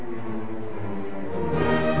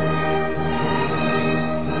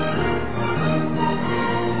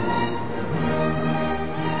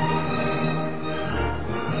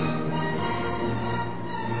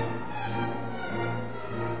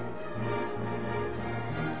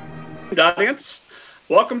audience.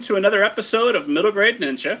 Welcome to another episode of Middle Grade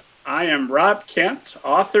Ninja. I am Rob Kent,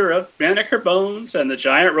 author of Banneker Bones and the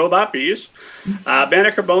Giant Robot Bees.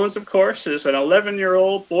 Banneker Bones, of course, is an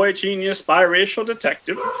 11-year-old boy genius biracial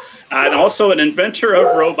detective and also an inventor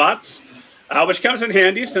of robots, which comes in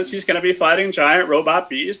handy since he's going to be fighting giant robot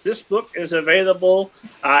bees. This book is available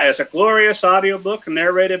as a glorious audiobook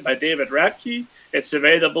narrated by David Radke. It's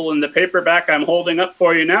available in the paperback I'm holding up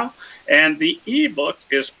for you now. And the ebook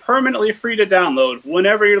is permanently free to download.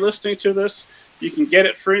 Whenever you're listening to this, you can get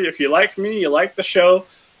it free. If you like me, you like the show,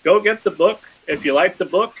 go get the book. If you like the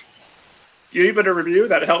book, give it a review.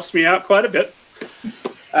 That helps me out quite a bit.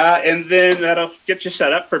 And then that'll get you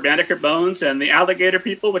set up for Banneker Bones and the Alligator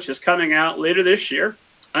People, which is coming out later this year.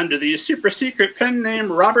 Under the super secret pen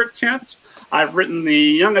name Robert Kent, I've written the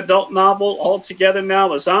young adult novel All Together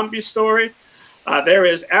Now, a Zombie Story. There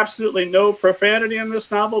is absolutely no profanity in this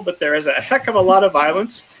novel, but there is a heck of a lot of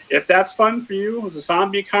violence. If that's fun for you, as a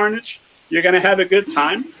zombie carnage, you're going to have a good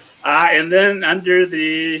time. And then under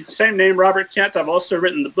the same name, Robert Kent, I've also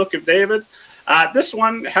written the Book of David. This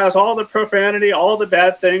one has all the profanity, all the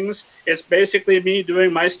bad things. It's basically me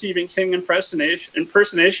doing my Stephen King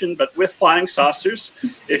impersonation, but with flying saucers.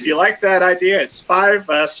 If you like that idea, it's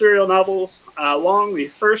 5 serial novels long. The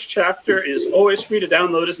first chapter is always free to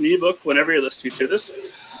download as an ebook whenever you're listening to this.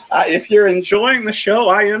 If you're enjoying the show,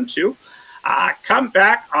 I am too. Come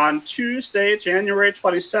back on Tuesday, January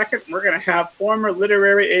 22nd. We're going to have former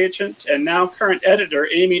literary agent and now current editor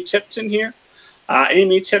Amy Tipton here.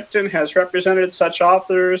 Amy Tipton has represented such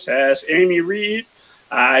authors as Amy Reed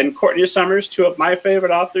and Courtney Summers, 2 of my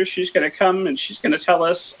favorite authors. She's going to come and she's going to tell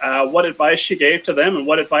us what advice she gave to them and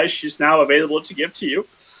what advice she's now available to give to you.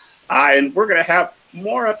 And we're going to have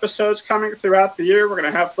more episodes coming throughout the year. We're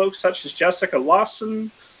going to have folks such as Jessica Lawson,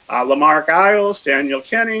 Lamar Giles, Daniel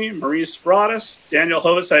Kenny, Maurice Broaddus, Daniel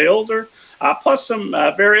Jose Older, plus some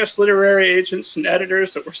various literary agents and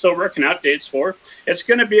editors that we're still working out dates for. It's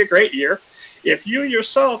going to be a great year. If you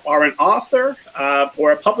yourself are an author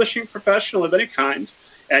or a publishing professional of any kind,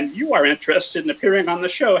 and you are interested in appearing on the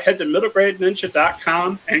show, head to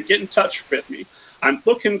middlegradeninja.com and get in touch with me. I'm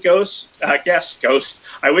booking guest.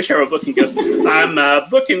 I wish I were booking guests. I'm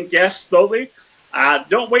booking guests slowly.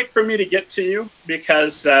 Don't wait for me to get to you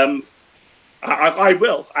because I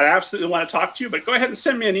will. I absolutely want to talk to you, but go ahead and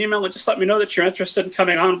send me an email and just let me know that you're interested in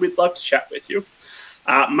coming on. We'd love to chat with you.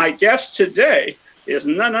 My guest today is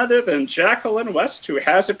none other than Jacqueline West, who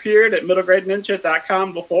has appeared at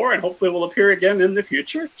middlegradeninja.com before and hopefully will appear again in the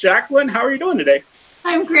future. Jacqueline, how are you doing today?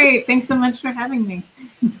 I'm great. Thanks so much for having me.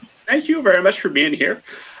 Thank you very much for being here.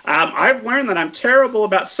 I've learned that I'm terrible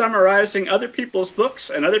about summarizing other people's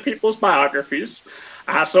books and other people's biographies.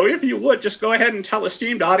 So if you would, just go ahead and tell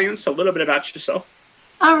esteemed audience a little bit about yourself.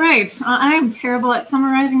 All right. I am terrible at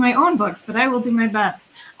summarizing my own books, but I will do my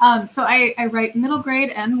best. So I write middle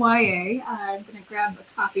grade NYA. I'm going to grab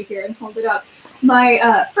a copy here and hold it up.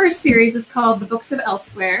 My first series is called The Books of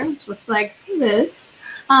Elsewhere, which looks like this.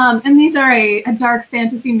 And these are a dark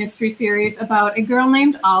fantasy mystery series about a girl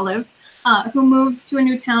named Olive who moves to a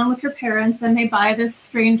new town with her parents, and they buy this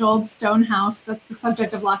strange old stone house that's the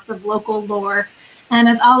subject of lots of local lore. And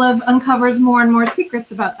as Olive uncovers more and more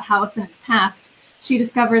secrets about the house and its past, she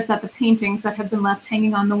discovers that the paintings that have been left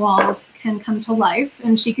hanging on the walls can come to life,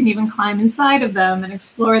 and she can even climb inside of them and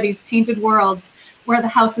explore these painted worlds where the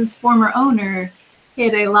house's former owner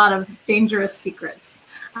hid a lot of dangerous secrets.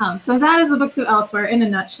 So that is The Books of Elsewhere in a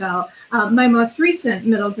nutshell. My most recent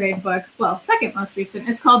middle grade book, well, second most recent,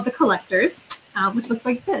 is called The Collectors, which looks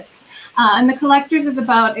like this. And The Collectors is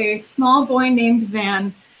about a small boy named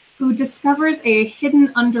Van who discovers a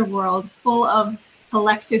hidden underworld full of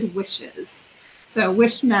collected wishes. So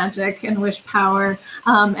wish magic and wish power,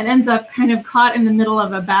 and ends up kind of caught in the middle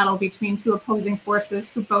of a battle between 2 opposing forces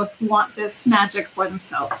who both want this magic for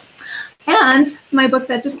themselves. And my book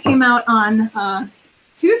that just came out on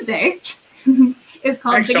Tuesday is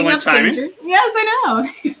called Excellent Digging Up timing. Danger. Yes, I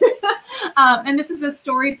know. And this is a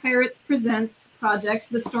Story Pirates Presents project.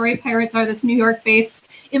 The Story Pirates are this New York-based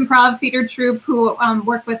improv theater troupe who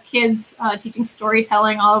work with kids teaching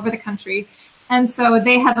storytelling all over the country. And so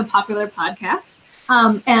they have a popular podcast,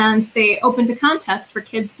 and they opened a contest for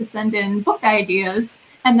kids to send in book ideas,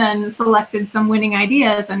 and then selected some winning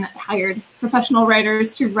ideas and hired professional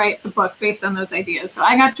writers to write the book based on those ideas. So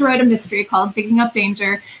I got to write a mystery called Digging Up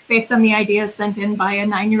Danger based on the ideas sent in by a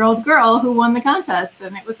 9-year-old girl who won the contest,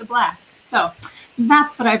 and it was a blast. So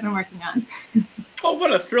that's what I've been working on. Oh,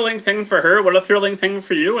 what a thrilling thing for her. What a thrilling thing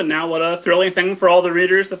for you. And now what a thrilling thing for all the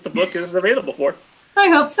readers that the book is available for. I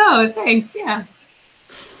hope so. Thanks. Yeah.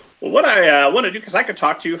 Well, what I want to do, because I could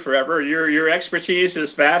talk to you forever. Your expertise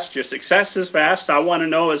is vast. Your success is vast. I want to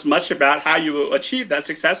know as much about how you achieve that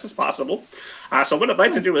success as possible. So what I'd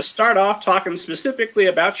like to do is start off talking specifically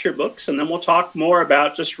about your books, and then we'll talk more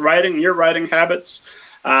about just writing, your writing habits,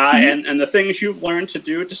 and the things you've learned to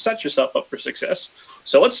do to set yourself up for success.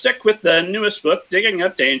 So let's stick with the newest book, Digging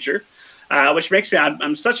Up Danger. Which makes me,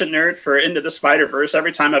 I'm such a nerd for Into the Spider-Verse.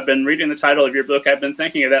 Every time I've been reading the title of your book, I've been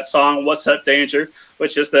thinking of that song, What's Up, Danger,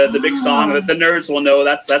 which is the big song that the nerds will know.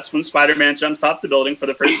 That's when Spider-Man jumps off the building for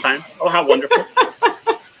the first time. Oh, how wonderful.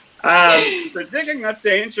 So Digging Up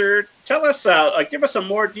Danger, tell us, give us a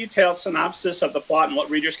more detailed synopsis of the plot and what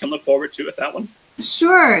readers can look forward to with that one.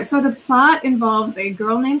 Sure. So the plot involves a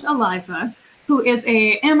girl named Eliza, who is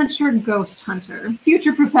a amateur ghost hunter,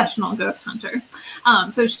 future professional ghost hunter.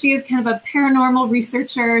 So she is kind of a paranormal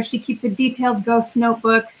researcher. She keeps a detailed ghost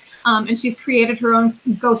notebook, and she's created her own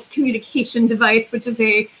ghost communication device, which is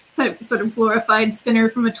a sort of glorified spinner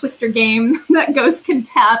from a Twister game that ghosts can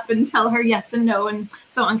tap and tell her yes and no and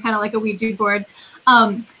so on, kind of like a Ouija board.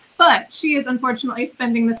 But she is unfortunately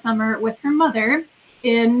spending the summer with her mother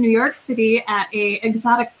in New York City at a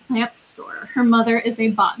exotic plant store. Her mother is a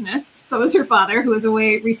botanist, so is her father, who is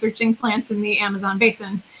away researching plants in the Amazon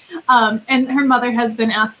basin. And her mother has been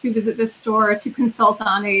asked to visit this store to consult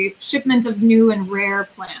on a shipment of new and rare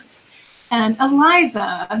plants. And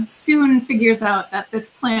Eliza soon figures out that this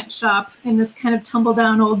plant shop in this kind of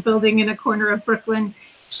tumble-down old building in a corner of Brooklyn,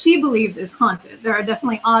 she believes is haunted. There are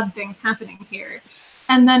definitely odd things happening here.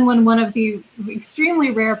 And then when one of the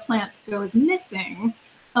extremely rare plants goes missing,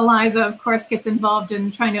 Eliza, of course, gets involved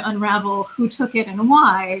in trying to unravel who took it and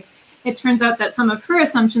why. It turns out that some of her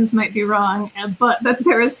assumptions might be wrong, but that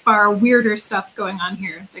there is far weirder stuff going on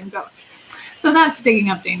here than ghosts. So that's Digging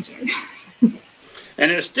Up Danger.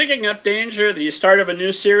 And is Digging Up Danger the start of a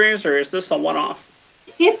new series, or is this a one-off?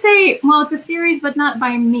 It's a series, but not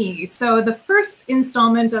by me. So the first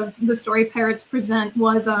installment of the Story Pirates Present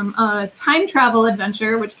was a time travel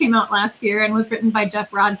adventure, which came out last year and was written by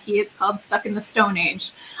Jeff Rodkey. It's called Stuck in the Stone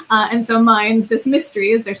Age. And so mine, This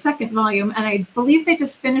Mystery, is their second volume. And I believe they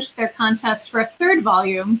just finished their contest for a third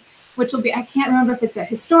volume, which will be, I can't remember if it's a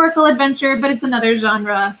historical adventure, but it's another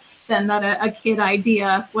genre than that a kid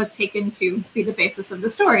idea was taken to be the basis of the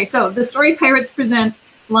story. So the Story Pirates Present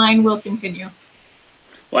line will continue.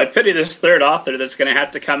 Well, I pity this third author that's going to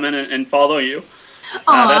have to come in and follow you.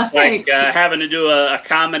 That's like having to do a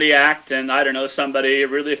comedy act and, I don't know, somebody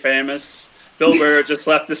really famous. Bill Burr just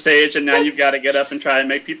left the stage, and now you've got to get up and try and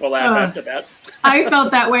make people laugh after that. I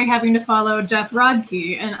felt that way having to follow Jeff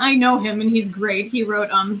Rodkey, and I know him, and he's great. He wrote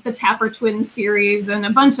the Tapper Twins series and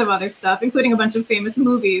a bunch of other stuff, including a bunch of famous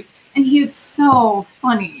movies. And he is so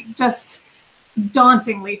funny, just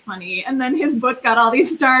dauntingly funny. And then his book got all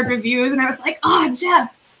these starred reviews, and I was like, oh,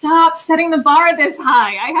 Jeff, stop setting the bar this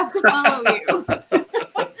high. I have to follow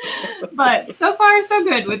you. But so far, so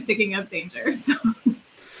good with Digging Up Danger.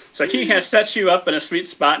 So he has set you up in a sweet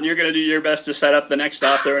spot, and you're going to do your best to set up the next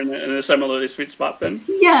author in a similarly sweet spot then?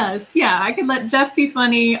 Yes, yeah. I could let Jeff be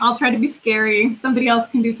funny. I'll try to be scary. Somebody else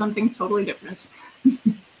can do something totally different.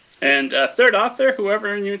 And third author,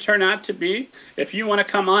 whoever you turn out to be, if you want to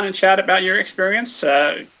come on and chat about your experience,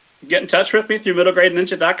 get in touch with me through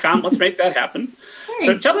middlegradeninja.com. Let's make that happen. Thanks.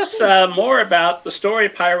 So tell us more about the Story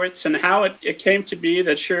Pirates and how it came to be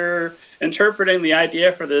that you're interpreting the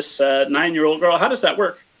idea for this 9-year-old girl. How does that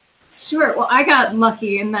work? Sure. Well, I got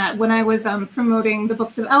lucky in that when I was promoting the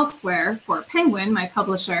books of Elsewhere for Penguin, my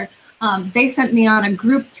publisher, they sent me on a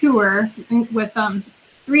group tour with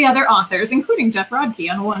 3 other authors, including Jeff Rodkey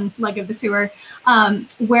on one leg of the tour,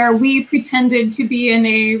 where we pretended to be in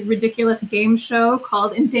a ridiculous game show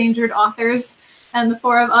called Endangered Authors. And the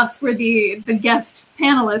 4 of us were the guest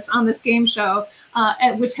panelists on this game show,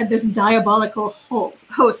 which had this diabolical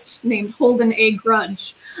host named Holden A.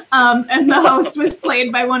 Grudge. And the host was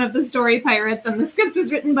played by one of the Story Pirates, and the script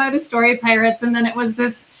was written by the Story Pirates, and then it was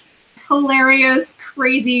this hilarious,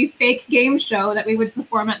 crazy, fake game show that we would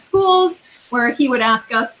perform at schools, where he would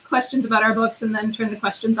ask us questions about our books and then turn the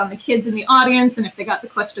questions on the kids in the audience, and if they got the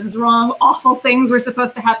questions wrong, awful things were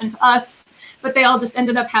supposed to happen to us, but they all just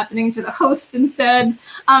ended up happening to the host instead.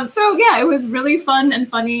 So yeah, it was really fun and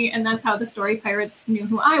funny, and that's how the Story Pirates knew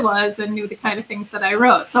who I was and knew the kind of things that I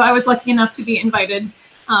wrote. So I was lucky enough to be invited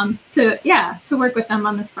to work with them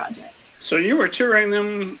on this project. So you were touring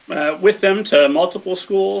them with them to multiple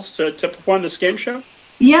schools to perform this game show?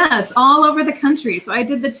 Yes, all over the country. So I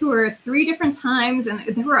did the tour 3 different times, and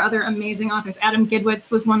there were other amazing authors. Adam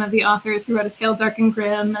Gidwitz was one of the authors who wrote A Tale Dark and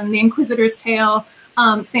Grim and The Inquisitor's Tale.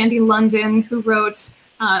 Sandy London, who wrote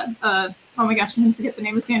oh my gosh, I didn't forget the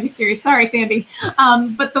name of Sandy's series. Sorry, Sandy.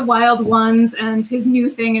 But The Wild Ones, and his new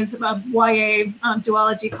thing is a YA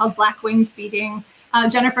duology called Black Wings Beating.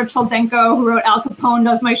 Jennifer Choldenko, who wrote Al Capone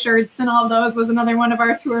Does My Shirts and all of those, was another one of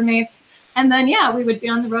our tour mates. And then, yeah, we would be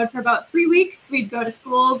on the road for about 3 weeks. We'd go to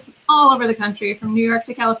schools all over the country, from New York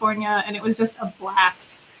to California, and it was just a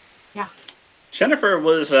blast. Yeah. Jennifer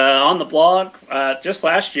was on the blog just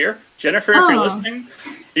last year. Jennifer, if you're listening,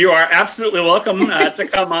 you are absolutely welcome to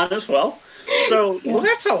come on as well. So, well,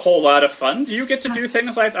 that's a whole lot of fun. Do you get to do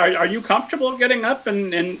things like, are you comfortable getting up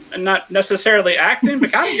and not necessarily acting,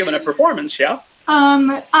 but kind of giving a performance, yeah?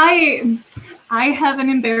 I have an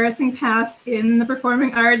embarrassing past in the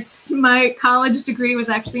performing arts. My college degree was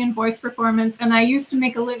actually in voice performance, and I used to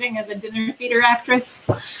make a living as a dinner theater actress.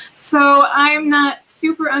 So I'm not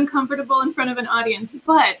super uncomfortable in front of an audience,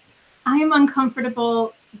 but I'm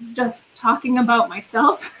uncomfortable just talking about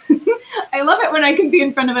myself. I love it when I can be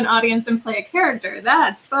in front of an audience and play a character.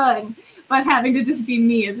 That's fun. But having to just be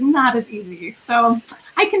me is not as easy. So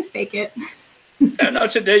I can fake it. No,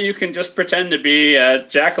 today you can just pretend to be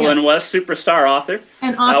Jacqueline West, superstar author.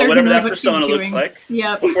 An author whatever who knows that persona looks like.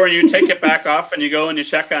 Yep. Before you take it back off and you go and you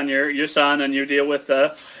check on your son and you deal with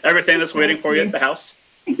everything that's waiting for you at the house.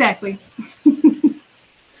 Exactly.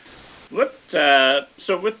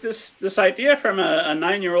 So with this idea from a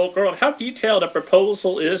 9-year-old girl, how detailed a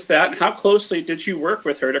proposal is that, and how closely did you work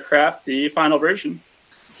with her to craft the final version?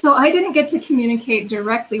 So I didn't get to communicate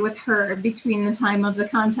directly with her between the time of the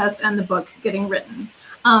contest and the book getting written,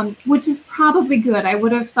 which is probably good. I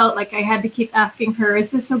would have felt like I had to keep asking her, is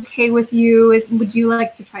this okay with you? Would you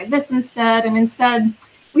like to try this instead? And instead,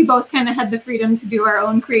 we both kind of had the freedom to do our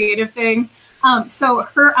own creative thing. So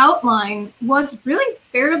her outline was really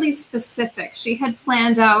fairly specific. She had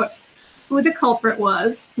planned out who the culprit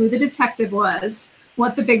was, who the detective was,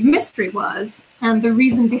 what the big mystery was, and the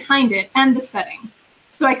reason behind it, and the setting.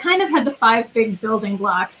 So I kind of had the 5 big building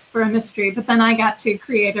blocks for a mystery, but then I got to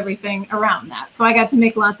create everything around that. So I got to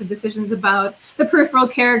make lots of decisions about the peripheral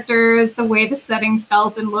characters, the way the setting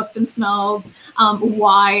felt and looked and smelled,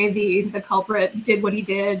 why the culprit did what he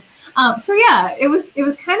did. So yeah, it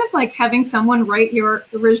was kind of like having someone write your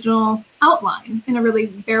original outline in a really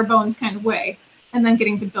bare bones kind of way, and then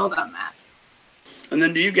getting to build on that. And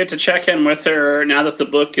then do you get to check in with her now that the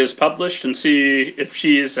book is published and see if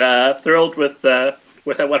she's thrilled with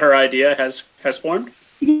what her idea has formed?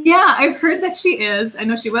 Yeah, I've heard that she is. I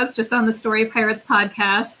know she was just on the Story Pirates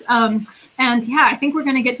podcast. And yeah, I think we're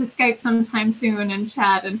going to get to Skype sometime soon and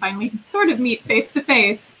chat and finally sort of meet face to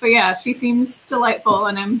face. But yeah, she seems delightful,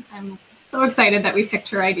 and I'm so excited that we picked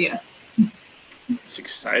her idea. It's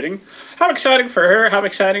exciting. How exciting for her, how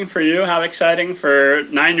exciting for you, how exciting for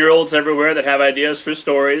 9-year-olds everywhere that have ideas for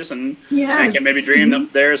stories and can maybe dream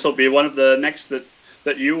that theirs will be one of the next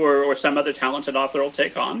that you or some other talented author will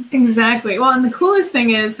take on. Exactly. Well, and the coolest thing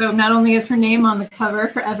is, so not only is her name on the cover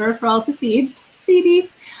forever for all to see, Phoebe,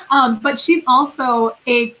 but she's also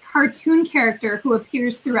a cartoon character who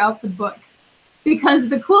appears throughout the book. Because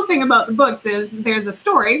the cool thing about the books is there's a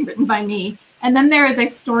story written by me, and then there is a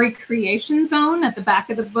story creation zone at the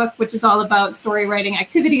back of the book, which is all about story writing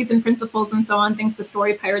activities and principles and so on, things the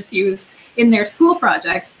Story Pirates use in their school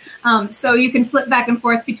projects. So you can flip back and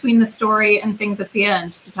forth between the story and things at the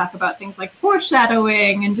end to talk about things like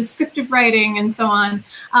foreshadowing and descriptive writing and so on.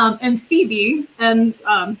 And Phoebe and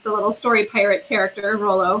the little story pirate character,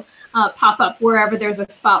 Rollo, pop up wherever there's a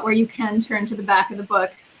spot where you can turn to the back of the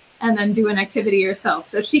book and then do an activity yourself.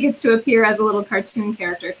 So she gets to appear as a little cartoon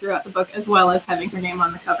character throughout the book, as well as having her name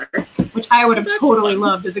on the cover, which I would have totally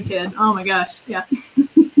loved as a kid. Oh my gosh, yeah.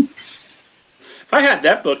 If I had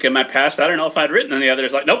that book in my past, I don't know if I'd written any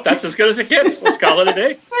others. Like, nope, that's as good as it gets. Let's call it a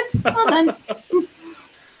day. Well done.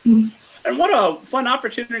 And what a fun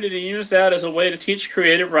opportunity to use that as a way to teach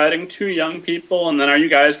creative writing to young people. And then are you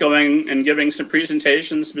guys going and giving some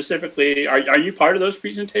presentations specifically? Are you part of those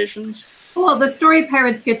presentations? Well, the Story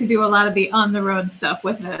Pirates get to do a lot of the on-the-road stuff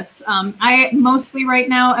with this. I mostly right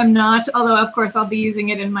now am not, although of course I'll be using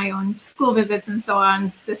it in my own school visits and so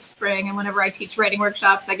on this spring. And whenever I teach writing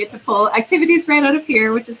workshops, I get to pull activities right out of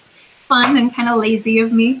here, which is fun and kind of lazy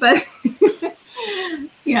of me, but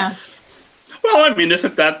yeah. Well, I mean,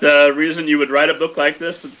 isn't that the reason you would write a book like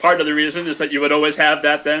this? Part of the reason is that you would always have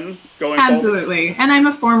that then going forward. Absolutely. And I'm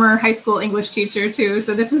a former high school English teacher too,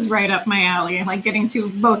 so this was right up my alley, like getting to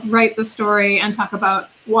both write the story and talk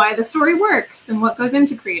about why the story works and what goes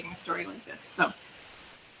into creating a story like this. So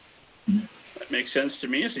that makes sense to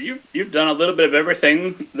me. So you've done a little bit of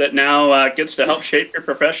everything that now gets to help shape your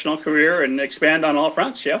professional career and expand on all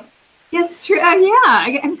fronts, yeah? It's true.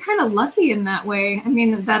 Yeah, I'm kind of lucky in that way. I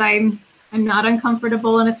mean, that I'm not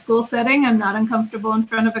uncomfortable in a school setting. I'm not uncomfortable in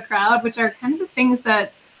front of a crowd, which are kind of the things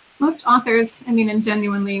that most authors, I mean, and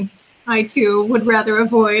genuinely I too would rather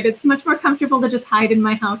avoid. It's much more comfortable to just hide in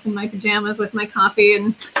my house in my pajamas with my coffee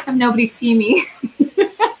and have nobody see me.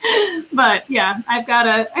 But yeah, I've got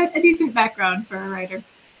a decent background for a writer.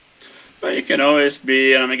 But you can always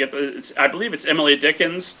be, and I believe it's Emily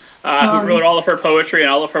Dickinson, who wrote all of her poetry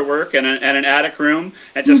and all of her work in an attic room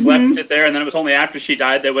and just left it there. And then it was only after she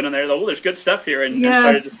died they went in there, oh, there's good stuff here, and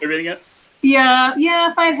started distributing it. Yeah.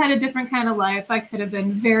 If I'd had a different kind of life, I could have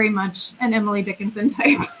been very much an Emily Dickinson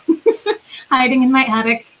type. Hiding in my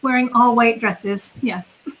attic, wearing all white dresses.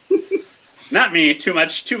 Yes. Not me. Too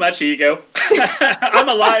much ego. I'm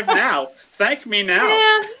alive now. Thank me now.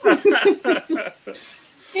 Yeah.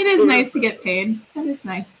 It is nice to get paid. That is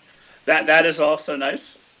nice. That is also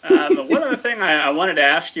nice. One other thing I wanted to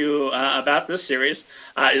ask you about this series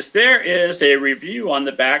is there is a review on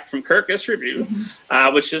the back from Kirkus Review,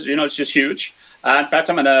 which is, it's just huge. In fact,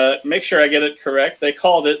 I'm going to make sure I get it correct. They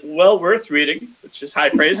called it well worth reading, which is high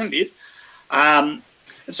praise indeed.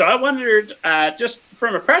 So I wondered, just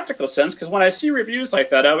from a practical sense, because when I see reviews like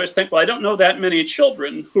that, I always think, well, I don't know that many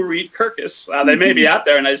children who read Kirkus. They may be out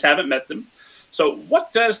there and I just haven't met them. So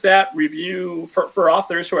what does that review for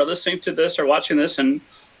authors who are listening to this or watching this and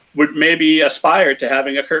would maybe aspire to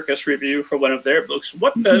having a Kirkus review for one of their books,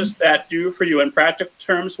 what does that do for you in practical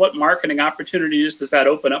terms? What marketing opportunities does that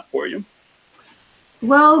open up for you?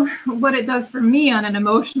 Well, what it does for me on an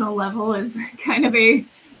emotional level is kind of a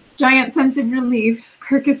giant sense of relief.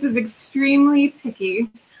 Kirkus is extremely picky.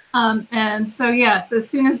 And so, yes, as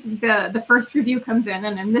soon as the first review comes in,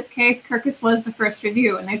 and in this case, Kirkus was the first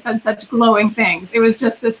review, and they said such glowing things. It was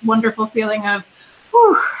just this wonderful feeling of,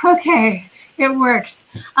 whew, okay, it works.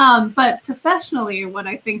 But professionally, what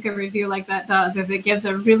I think a review like that does is it gives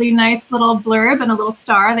a really nice little blurb and a little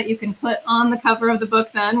star that you can put on the cover of the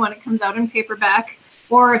book then when it comes out in paperback,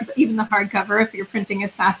 or even the hardcover if your printing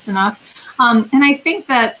is fast enough. And I think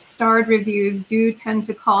that starred reviews do tend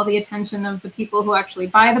to call the attention of the people who actually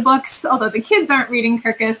buy the books, although the kids aren't reading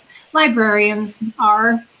Kirkus. Librarians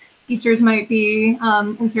are, teachers might be,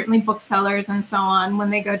 and certainly booksellers and so on. When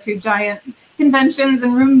they go to giant conventions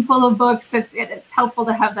and room full of books, it's helpful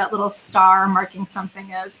to have that little star marking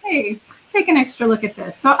something as, hey, take an extra look at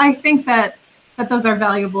this. So I think that those are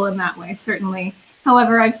valuable in that way, certainly.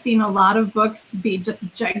 However, I've seen a lot of books be just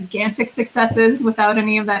gigantic successes without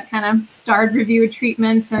any of that kind of starred review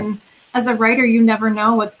treatment. And as a writer, you never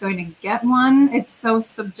know what's going to get one. It's so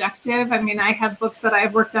subjective. I mean, I have books that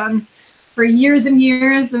I've worked on for years and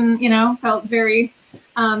years and, felt very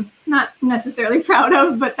not necessarily proud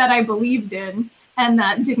of, but that I believed in. And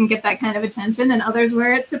that didn't get that kind of attention, and others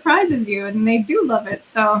where it surprises you and they do love it.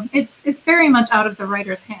 So it's very much out of the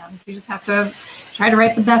writer's hands. You just have to try to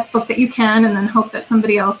write the best book that you can and then hope that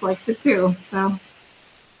somebody else likes it too. So,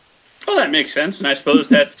 well, that makes sense, and I suppose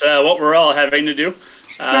that's what we're all having to do.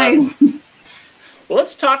 Right. Well,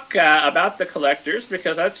 let's talk about The Collectors,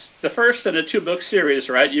 because that's the first in a 2-book series,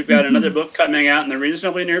 right? You've got another book coming out in the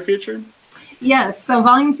reasonably near future? Yes, so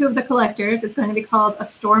volume 2 of The Collectors, it's going to be called A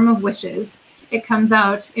Storm of Wishes. It comes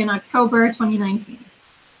out in October 2019.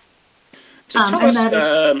 So tell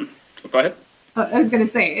us, go ahead. I was going to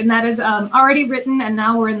say, and that is already written, and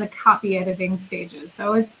now we're in the copy editing stages.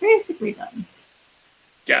 So it's basically done.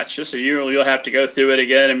 Gotcha. So you'll have to go through it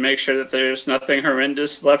again and make sure that there's nothing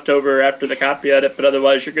horrendous left over after the copy edit, but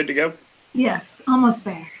otherwise you're good to go? Yes, almost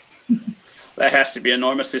there. That has to be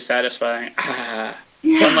enormously satisfying.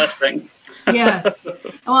 One less thing. Yes.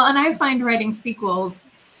 Well, and I find writing sequels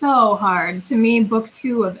so hard. To me, book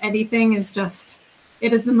 2 of anything is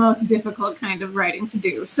it is the most difficult kind of writing to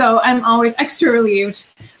do. So I'm always extra relieved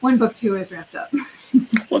when book 2 is wrapped up.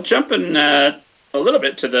 Well, jumping a little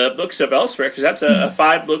bit to the books of Elsewhere, because that's a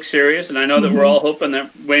 5-book series, and I know that we're all hoping that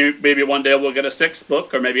maybe one day we'll get a 6th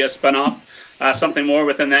book or maybe a spinoff, something more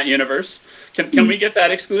within that universe. Can we get that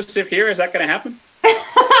exclusive here? Is that going to happen?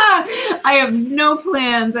 I have no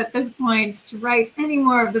plans at this point to write any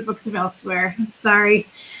more of the books of Elsewhere. I'm sorry,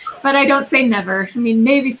 but I don't say never. I mean,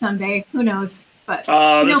 maybe someday. Who knows? But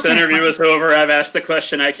this interview is over. I've asked the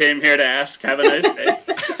question I came here to ask. Have a nice day.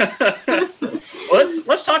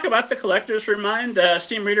 Let's talk about The Collectors. Remind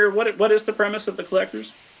Steam Reader, what is the premise of The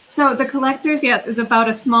Collectors? So The Collectors, yes, is about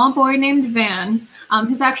a small boy named Van.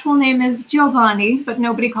 His actual name is Giovanni, but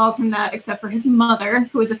nobody calls him that except for his mother,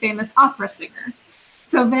 who is a famous opera singer.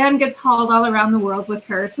 So Van gets hauled all around the world with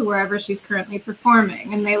her to wherever she's currently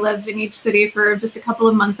performing, and they live in each city for just a couple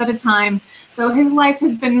of months at a time. So his life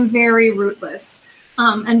has been very rootless.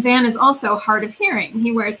 And Van is also hard of hearing.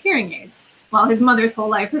 He wears hearing aids. while his mother's whole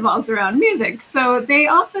life revolves around music. So they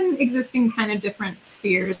often exist in kind of different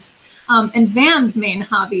spheres. And Van's main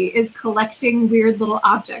hobby is collecting weird little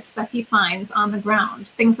objects that he finds on the ground,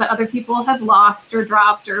 things that other people have lost or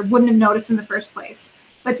dropped or wouldn't have noticed in the first place.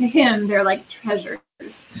 But to him, they're like treasures.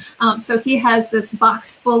 So he has this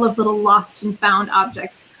box full of little lost and found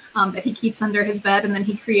objects that he keeps under his bed, and then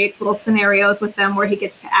he creates little scenarios with them where he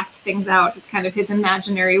gets to act things out. It's kind of his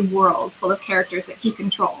imaginary world full of characters that he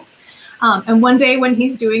controls. And one day when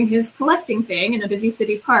he's doing his collecting thing in a busy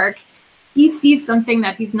city park, he sees something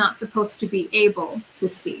that he's not supposed to be able to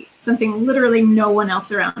see, something literally no one else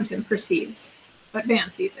around him perceives, but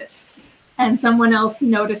Van sees it. And someone else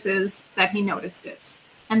notices that he noticed it.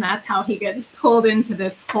 And that's how he gets pulled into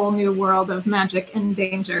this whole new world of magic and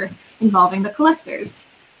danger involving the collectors.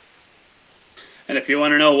 And if you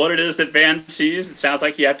want to know what it is that Van sees, it sounds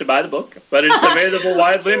like you have to buy the book, but it's available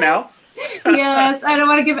widely now. Yes, I don't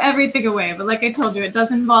want to give everything away, but like I told you, it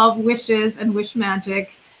does involve wishes and wish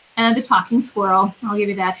magic and a talking squirrel. I'll give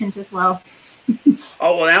you that hint as well.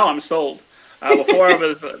 Oh, well, now I'm sold. Before I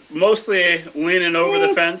was mostly leaning over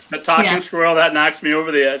the fence, but talking squirrel, that knocks me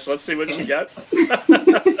over the edge. Let's see what you got.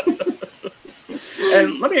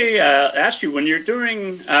 And let me ask you, when you're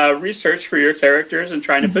doing research for your characters and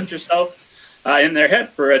trying to put yourself in their head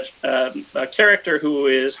for a character who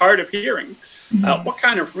is hard of hearing, what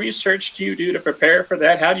kind of research do you do to prepare for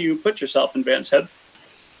that? How do you put yourself in Van's head?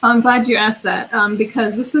 I'm glad you asked that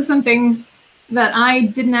because this was something that I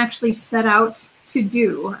didn't actually set out to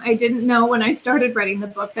do. I didn't know when I started writing the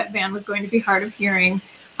book that Van was going to be hard of hearing.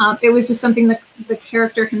 It was just something that the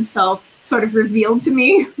character himself sort of revealed to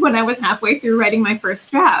me when I was halfway through writing my first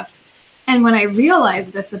draft. And when I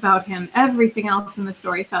realized this about him, everything else in the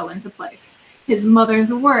story fell into place. His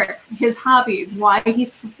mother's work, his hobbies, why he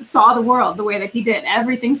saw the world the way that he did,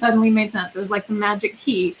 everything suddenly made sense. It was like the magic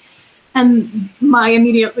key. And my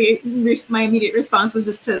immediate response was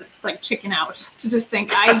just to like chicken out, to just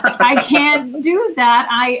think, I can't do that.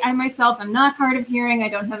 I myself am not hard of hearing. I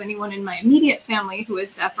don't have anyone in my immediate family who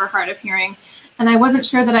is deaf or hard of hearing. And I wasn't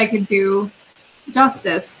sure that I could do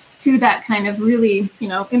justice to that kind of really,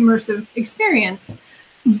 immersive experience.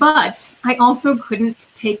 But I also couldn't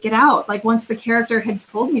take it out. Like once the character had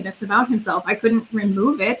told me this about himself, I couldn't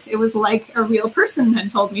remove it. It was like a real person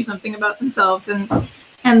had told me something about themselves, and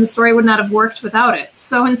the story would not have worked without it.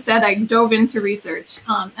 So instead, I dove into research,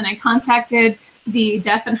 and I contacted the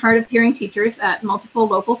deaf and hard of hearing teachers at multiple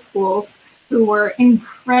local schools who were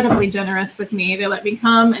incredibly generous with me. They let me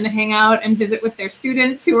come and hang out and visit with their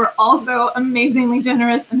students, who were also amazingly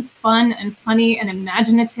generous and fun and funny and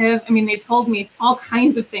imaginative. I mean, they told me all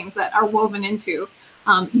kinds of things that are woven into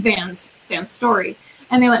Van's story.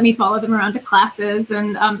 And they let me follow them around to classes.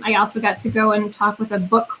 And I also got to go and talk with a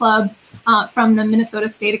book club from the Minnesota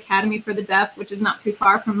State Academy for the Deaf, which is not too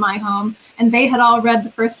far from my home. And they had all read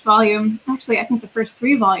the first volume, actually, I think the first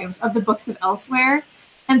 3 volumes of the Books of Elsewhere.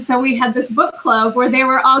 And so we had this book club where they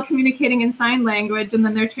were all communicating in sign language, and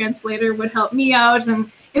then their translator would help me out. And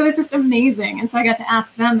it was just amazing. And so I got to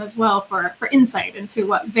ask them as well for insight into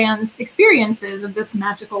what Van's experiences of this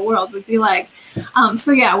magical world would be like.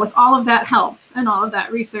 So yeah, with all of that help and all of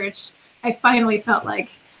that research, I finally felt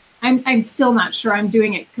like I'm still not sure I'm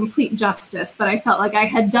doing it complete justice, but I felt like I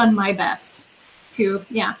had done my best to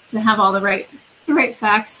have all the right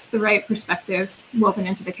facts, the right perspectives woven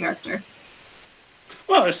into the character.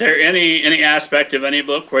 Well, is there any aspect of any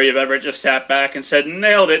book where you've ever just sat back and said,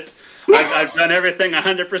 nailed it, I've done everything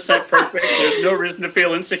 100% perfect, there's no reason to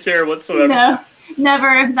feel insecure whatsoever? No,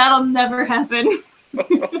 never. That'll never happen.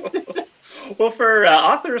 Well, for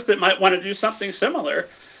authors that might want to do something similar,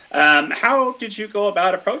 how did you go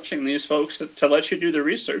about approaching these folks to let you do the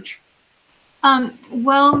research?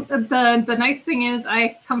 Well, the nice thing is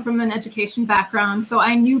I come from an education background, so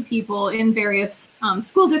I knew people in various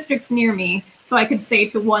school districts near me, so I could say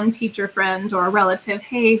to one teacher friend or a relative,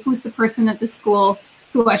 hey, who's the person at the school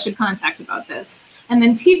who I should contact about this? And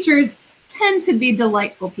then teachers tend to be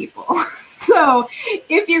delightful people. So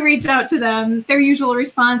if you reach out to them, their usual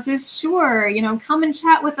response is, sure, come and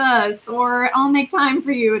chat with us, or I'll make time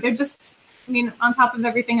for you. They're just, on top of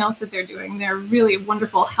everything else that they're doing, they're really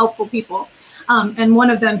wonderful, helpful people. And one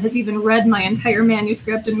of them has even read my entire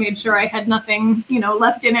manuscript and made sure I had nothing,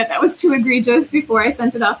 left in it that was too egregious before I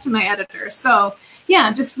sent it off to my editor. So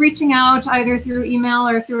yeah, just reaching out either through email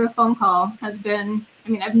or through a phone call has been,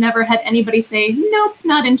 I've never had anybody say, nope,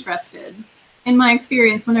 not interested. In my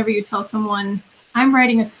experience, whenever you tell someone, I'm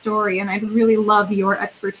writing a story and I'd really love your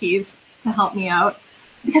expertise to help me out,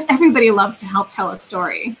 because everybody loves to help tell a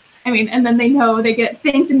story. And then they know they get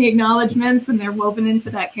thanked in the acknowledgments and they're woven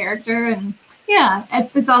into that character. And yeah,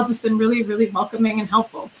 it's all just been really, really welcoming and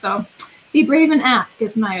helpful. So be brave and ask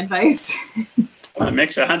is my advice. Well, it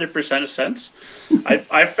makes 100% of sense.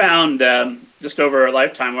 I found just over a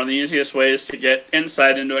lifetime, one of the easiest ways to get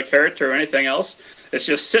insight into a character or anything else is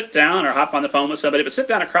just sit down or hop on the phone with somebody, but sit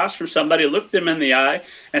down across from somebody, look them in the eye,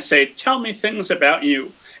 and say, tell me things about you.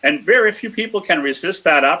 And very few people can resist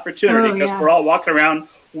that opportunity because we're all walking around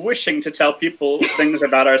wishing to tell people things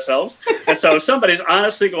about ourselves. And so if somebody's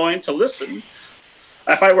honestly going to listen,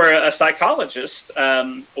 if I were a psychologist,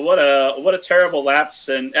 what a terrible lapse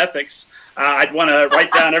in ethics. I'd want to write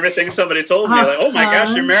down everything somebody told me. Like, oh my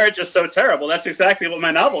gosh, your marriage is so terrible. That's exactly what my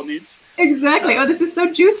novel needs. Exactly. Oh, this is so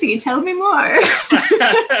juicy. Tell me more.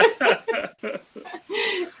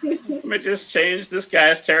 Let me just change this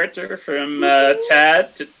guy's character from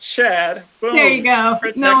Tad to Chad. Boom. There you go.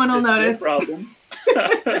 No one will notice. No problem.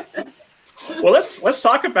 Well, let's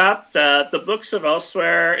talk about the books of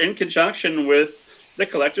Elsewhere in conjunction with the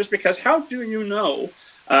collectors, because how do you know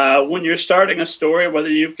when you're starting a story whether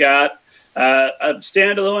you've got a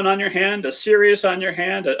standalone on your hand, a series on your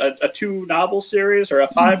hand, a 2-novel series, or a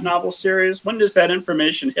 5-novel series? When does that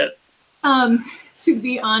information hit? To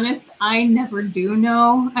be honest, I never do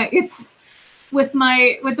know. It's with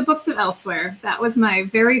the books of Elsewhere. That was my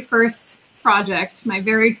very first project, my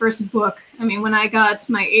very first book. I mean, when I got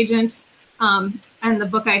my agent, and the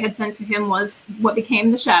book I had sent to him was what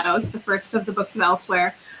became The Shadows, the first of the books of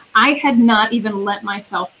Elsewhere. I had not even let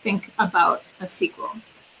myself think about a sequel,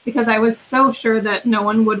 because I was so sure that no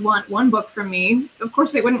one would want one book from me. Of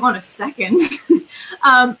course, they wouldn't want a second.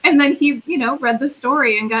 And then he, read the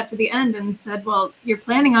story and got to the end and said, well, you're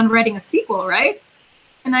planning on writing a sequel, right?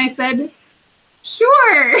 And I said,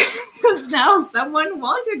 sure, because now someone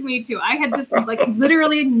wanted me to. I had just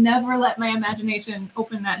literally never let my imagination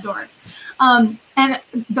open that door. And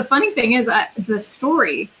the funny thing is, the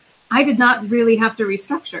story, I did not really have to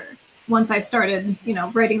restructure once I started,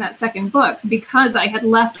 writing that second book, because I had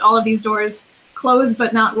left all of these doors closed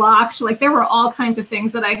but not locked. Like, there were all kinds of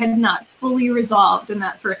things that I had not fully resolved in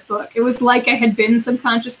that first book. It was like I had been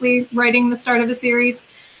subconsciously writing the start of a series,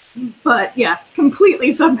 but yeah,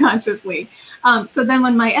 completely subconsciously. So then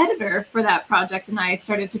when my editor for that project and I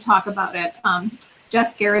started to talk about it,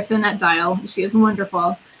 Jess Garrison at Dial, she is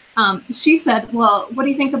wonderful. She said, well, what do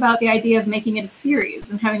you think about the idea of making it a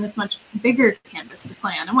series and having this much bigger canvas to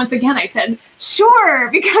play on? And once again, I said,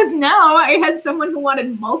 sure, because now I had someone who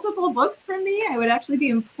wanted multiple books from me. I would actually be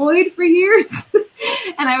employed for years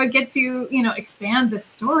and I would get to, expand this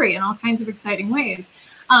story in all kinds of exciting ways.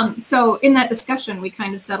 So in that discussion, we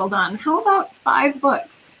kind of settled on, how about 5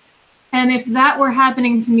 books? And if that were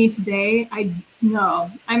happening to me today,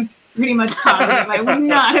 I'm pretty much positive I would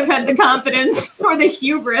not have had the confidence or the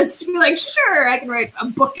hubris to be like, sure, I can write a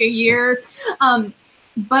book a year.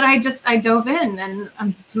 But I dove in,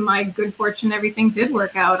 and to my good fortune, everything did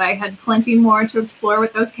work out. I had plenty more to explore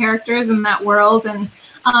with those characters in that world. And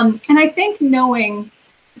I think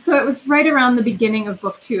so it was right around the beginning of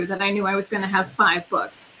book 2 that I knew I was going to have 5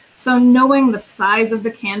 books. So knowing the size of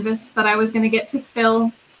the canvas that I was going to get to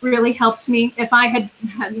fill really helped me. If I had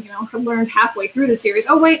learned halfway through the series,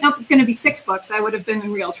 oh wait, nope, it's going to be 6 books, I would have been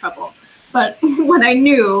in real trouble. But when I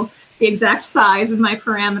knew the exact size of my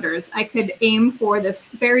parameters, I could aim for this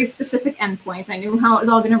very specific endpoint. I knew how it was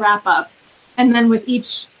all going to wrap up. And then with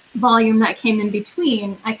each volume that came in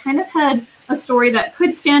between, I kind of had a story that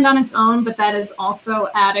could stand on its own, but that is also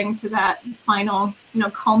adding to that final,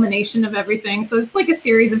 culmination of everything. So it's like a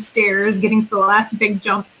series of stairs getting to the last big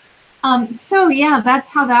jump. So yeah, that's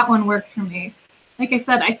how that one worked for me. Like I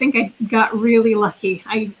said, I think I got really lucky.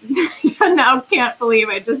 I now can't believe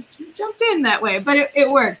I just jumped in that way, but it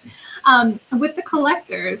worked. With the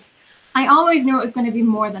collectors, I always knew it was going to be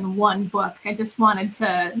more than one book. I just wanted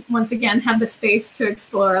to, once again, have the space to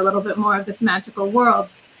explore a little bit more of this magical world.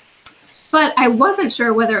 But I wasn't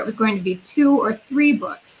sure whether it was going to be 2 or 3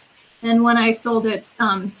 books. And when I sold it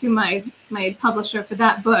to my publisher for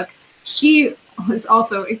that book, she was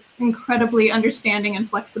also incredibly understanding and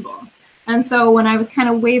flexible. And so when I was kind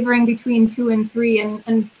of wavering between 2 and 3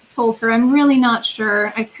 and told her, I'm really not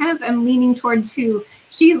sure, I kind of am leaning toward 2,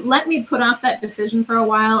 she let me put off that decision for a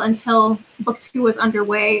while until book 2 was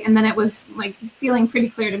underway. And then it was feeling pretty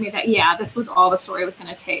clear to me that, yeah, this was all the story was going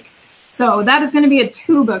to take. So that is going to be a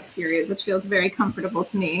 2-book series, which feels very comfortable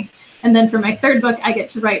to me. And then for my 3rd book, I get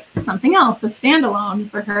to write something else, a standalone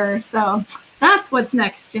for her. So that's what's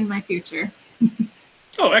next in my future.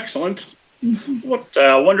 Oh, excellent. What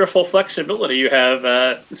wonderful flexibility you have,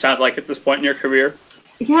 it sounds like, at this point in your career.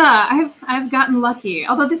 Yeah, I've gotten lucky.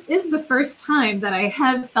 Although this is the first time that I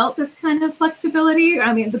have felt this kind of flexibility.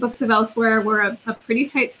 I mean, the books of Elsewhere were a pretty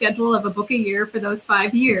tight schedule of a book a year for those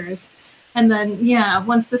 5 years. And then, yeah,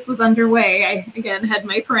 once this was underway, I again had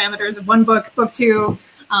my parameters of one book, book two,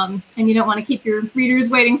 and you don't want to keep your readers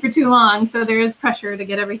waiting for too long. So there is pressure to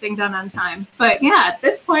get everything done on time. But yeah, at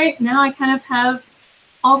this point, now I kind of have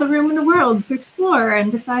all the room in the world to explore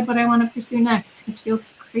and decide what I want to pursue next, which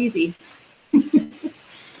feels crazy.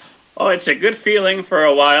 Oh, it's a good feeling for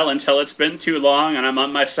a while until it's been too long, and I'm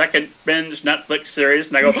on my second binge Netflix series,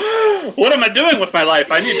 and I go, oh, "What am I doing with my life?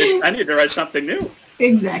 I need to write something new."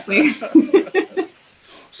 Exactly.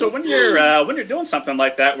 So when you're doing something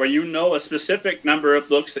like that, where you know a specific number of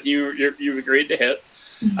books that you've agreed to hit,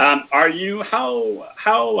 are you how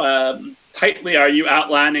tightly are you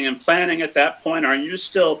outlining and planning at that point? Are you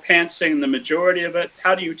still pantsing the majority of it?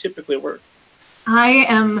 How do you typically work? I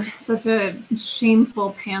am such a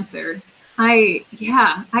shameful pantser. I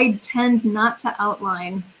tend not to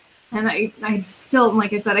outline. And I still,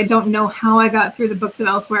 like I said, I don't know how I got through the books of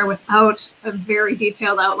Elsewhere without a very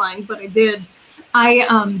detailed outline, but I did. I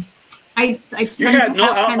I You tend to had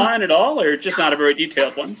no have outline at all, or just not a very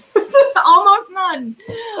detailed one? almost none.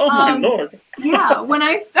 Oh my lord! Yeah, when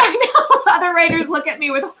I start now, other writers look at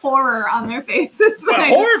me with horror on their faces when But I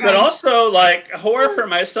horror, but describe. also like horror for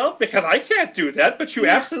myself because I can't do that. But you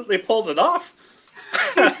absolutely pulled it off.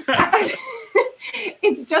 It's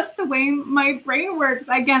it's just the way my brain works.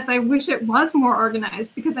 I guess I wish it was more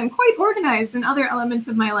organized because I'm quite organized in other elements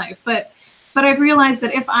of my life. But I've realized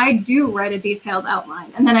that if I do write a detailed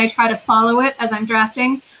outline and then I try to follow it as I'm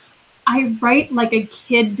drafting, I write like a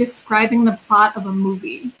kid describing the plot of a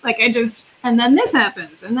movie. Like I just, and then this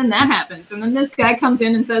happens, and then that happens, and then this guy comes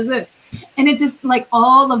in and says this, and it just like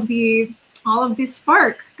all of the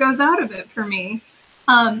spark goes out of it for me.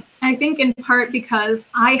 I think in part because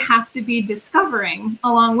I have to be discovering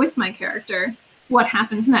along with my character what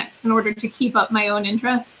happens next in order to keep up my own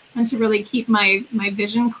interest and to really keep my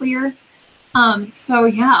vision clear. So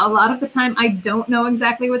yeah, a lot of the time I don't know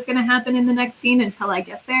exactly what's going to happen in the next scene until I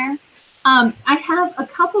get there. I have a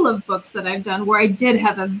couple of books that I've done where I did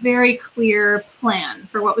have a very clear plan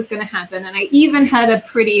for what was going to happen, and I even had a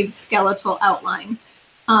pretty skeletal outline.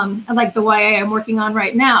 Like the YA I'm working on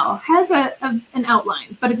right now has an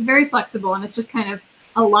outline, but it's very flexible and it's just kind of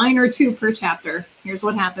a line or two per chapter. Here's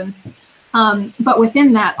what happens. But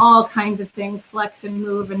within that, all kinds of things flex and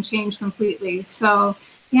move and change completely. So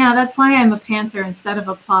yeah, that's why I'm a pantser instead of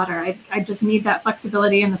a plotter. I just need that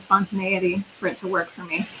flexibility and the spontaneity for it to work for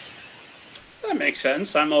me. That makes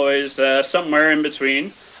sense. I'm always somewhere in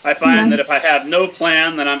between. I find Yeah, that if I have no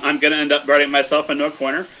plan, then I'm going to end up writing myself into a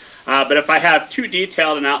corner. But if I have too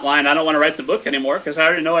detailed an outline, I don't want to write the book anymore because I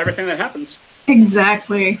already know everything that happens.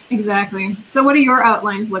 exactly, exactly. So what do your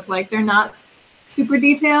outlines look like? They're not super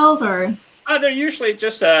detailed or? They're usually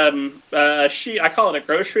just a sheet. I call it a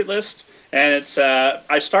grocery list, and it's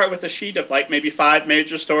I start with a sheet of like maybe five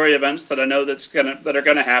major story events that I know that are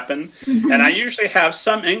gonna happen, and I Mhm. usually have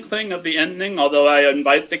some inkling of the ending. Although I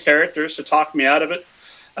invite the characters to talk me out of it.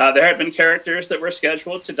 There have been characters that were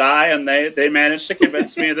scheduled to die, and they managed to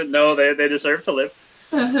convince me that no, they deserve to live.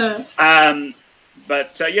 Uh-huh. Um,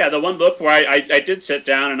 but yeah, the one book where I did sit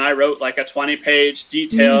down and I wrote like a 20-page Mm.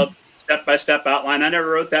 detailed step by step outline. I never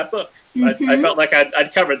wrote that book. I Mm-hmm. felt like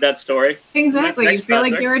I'd covered that story. Exactly. You Next feel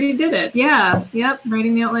like you project. already did it. Yeah. Yep.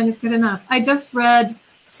 Writing the outline is good enough. I just read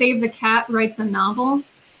Save the Cat Writes a Novel,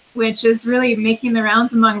 which is really making the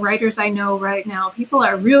rounds among writers I know right now. People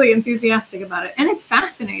are really enthusiastic about it. And it's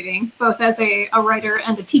fascinating, both as a writer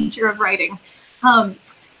and a teacher of writing. Um,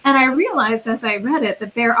 and I realized as I read it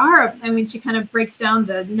that there are, I mean, she kind of breaks down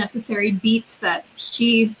the necessary beats that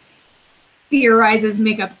she theorizes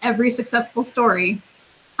make up every successful story.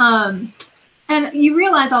 Um, and you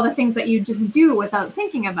realize all the things that you just do without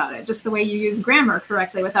thinking about it, just the way you use grammar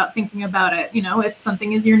correctly without thinking about it. You know, if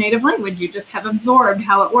something is your native language, you just have absorbed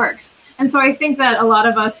how it works. And so I think that a lot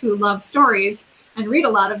of us who love stories and read a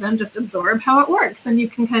lot of them just absorb how it works, and you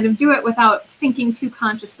can kind of do it without thinking too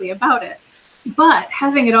consciously about it. But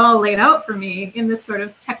having it all laid out for me in this sort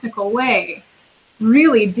of technical way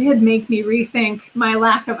really did make me rethink my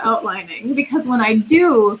lack of outlining, because when I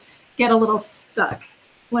do get a little stuck,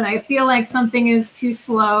 when I feel like something is too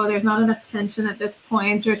slow, there's not enough tension at this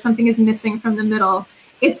point, or something is missing from the middle,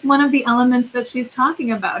 it's one of the elements that she's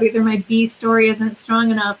talking about. Either my B story isn't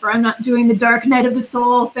strong enough, or I'm not doing the dark night of the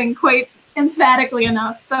soul thing quite emphatically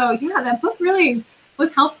enough. So, yeah, that book really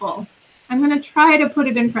was helpful. I'm going to try to put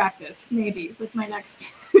it in practice, maybe, with my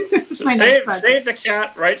next So My next book. Save the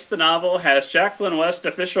Cat writes the novel, has Jacqueline West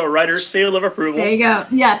official writer's seal of approval. There you go.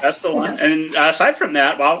 Yes. That's the one. And aside from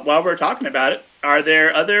that, while we're talking about it, are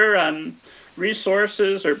there other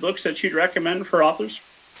resources or books that you'd recommend for authors?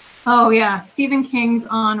 Oh, yeah. Stephen King's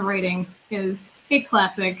On Writing is a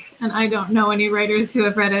classic, and I don't know any writers who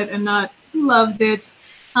have read it and not loved it.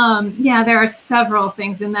 Yeah, there are several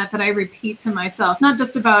things in that I repeat to myself, not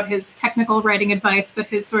just about his technical writing advice, but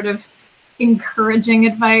his sort of encouraging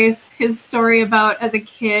advice, his story about as a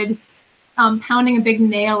kid pounding a big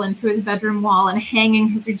nail into his bedroom wall and hanging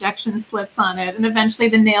his rejection slips on it, and eventually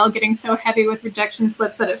the nail getting so heavy with rejection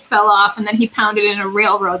slips that it fell off, and then he pounded in a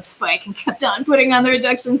railroad spike and kept on putting on the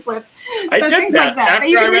rejection slips. I did that. After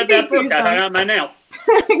I read that book, I hung on my nail.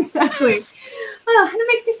 Exactly. And it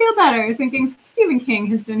makes you feel better thinking Stephen King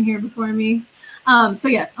has been here before me. So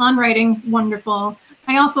yes, On Writing, wonderful.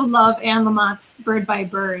 I also love Anne Lamott's Bird by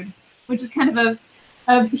Bird, which is kind of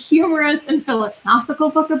a humorous and philosophical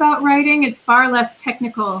book about writing. It's far less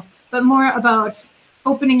technical, but more about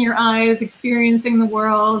opening your eyes, experiencing the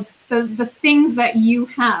world, the things that you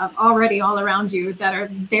have already all around you that are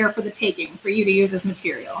there for the taking, for you to use as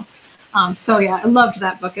material. So yeah, I loved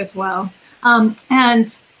that book as well.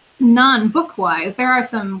 And non-book-wise, there are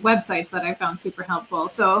some websites that I found super helpful.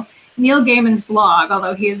 So Neil Gaiman's blog,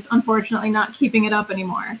 although he is unfortunately not keeping it up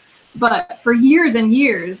anymore, but for years and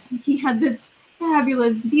years, he had this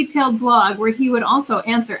fabulous detailed blog where he would also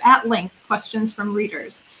answer at length questions from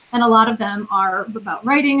readers. And a lot of them are about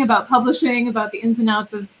writing, about publishing, about the ins and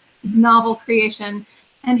outs of novel creation.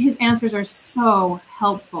 And his answers are so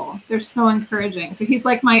helpful. They're so encouraging. So he's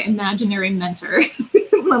like my imaginary mentor,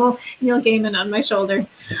 little Neil Gaiman on my shoulder.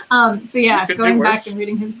 So yeah, going back and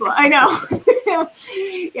reading his blog. I know.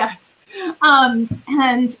 Yes. And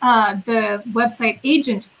the website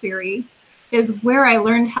Agent Query is where I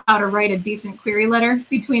learned how to write a decent query letter.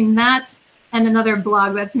 Between that and another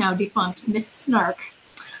blog that's now defunct, Miss Snark,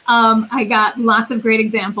 I got lots of great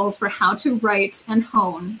examples for how to write and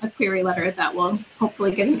hone a query letter that will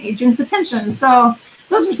hopefully get an agent's attention. So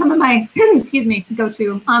those are some of my,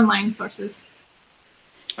 go-to online sources.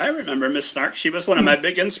 I remember Miss Snark. She was one of my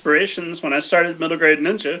big inspirations when I started Middle Grade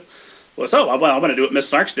Ninja. I want to do what Miss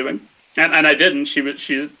Snark's doing. And I didn't. She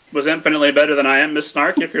was infinitely better than I am. Miss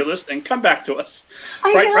Snark, if you're listening, come back to us.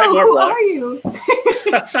 I know. Who are you?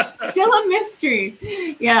 Still a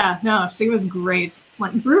mystery. Yeah, no, she was great.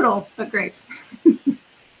 Brutal, but great.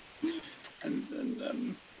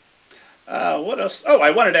 What else? Oh,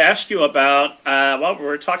 I wanted to ask you about, while we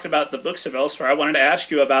were talking about the books of Elsewhere, I wanted to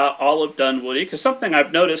ask you about Olive Dunwoody, because something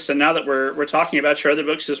I've noticed, and now that we're talking about your other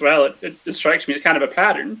books as well, it strikes me as kind of a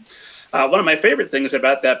pattern. One of my favorite things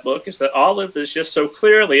about that book is that Olive is just so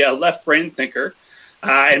clearly a left brain thinker,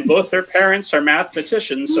 and both their parents are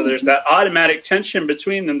mathematicians, so there's that automatic tension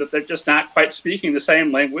between them that they're just not quite speaking the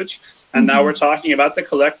same language. And now we're talking about The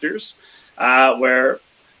Collectors, where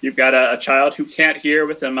you've got a child who can't hear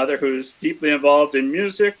with a mother who's deeply involved in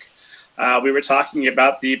music. We were talking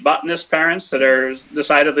about the botanist parents that are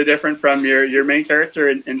decidedly different from your main character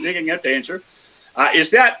in Digging Up Danger.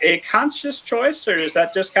 Is that a conscious choice, or is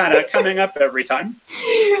that just kind of coming up every time?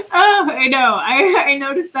 Oh, I know. I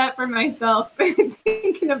noticed that for myself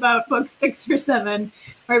thinking about book 6 or 7,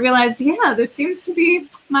 where I realized, yeah, this seems to be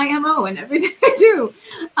my MO in everything I do.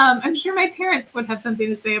 I'm sure my parents would have something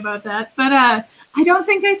to say about that, but I don't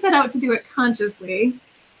think I set out to do it consciously.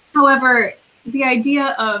 However, the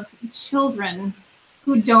idea of children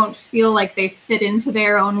who don't feel like they fit into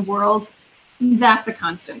their own world, that's a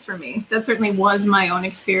constant for me. That certainly was my own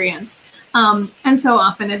experience. And so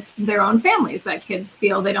often it's their own families that kids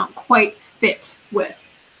feel they don't quite fit with.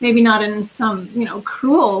 Maybe not in some,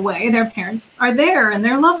 cruel way. Their parents are there and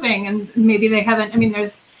they're loving, and maybe they haven't. I mean,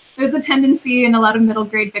 there's the tendency in a lot of middle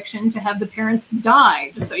grade fiction to have the parents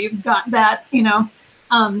die, just so you've got that,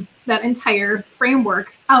 that entire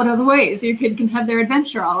framework out of the way, so your kid can have their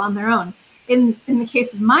adventure all on their own. In the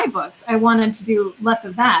case of my books, I wanted to do less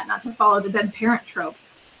of that, not to follow the dead parent trope,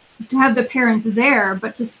 to have the parents there,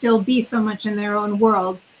 but to still be so much in their own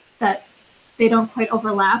world that they don't quite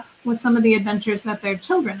overlap with some of the adventures that their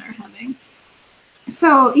children are having.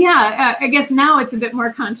 So yeah, I guess now it's a bit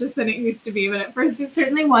more conscious than it used to be, but at first it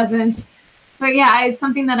certainly wasn't. But yeah, it's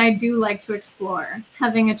something that I do like to explore,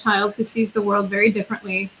 having a child who sees the world very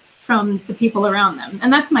differently from the people around them.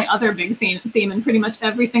 And that's my other big theme in pretty much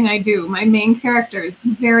everything I do. My main characters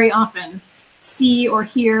very often see or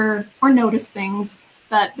hear or notice things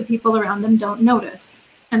that the people around them don't notice.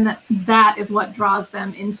 And that is what draws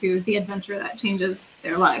them into the adventure that changes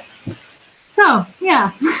their life. So,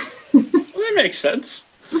 yeah. Well, that makes sense.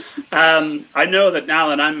 I know that now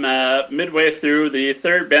that I'm midway through the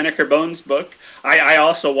third Banneker Bones book, I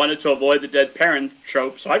also wanted to avoid the dead parent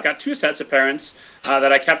trope, so I've got two sets of parents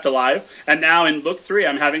that I kept alive. And now in book three,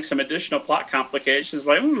 I'm having some additional plot complications,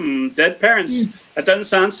 like, dead parents. That doesn't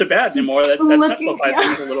sound so bad anymore. That simplifies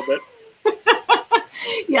things a little bit.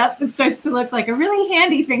 Yep, it starts to look like a really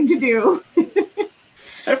handy thing to do.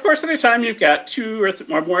 And of course, anytime you've got two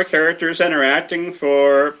or more characters interacting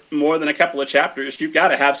for more than a couple of chapters, you've got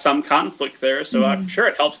to have some conflict there. So I'm sure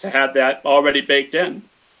it helps to have that already baked in.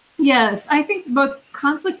 Yes, I think both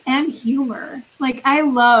conflict and humor. Like, I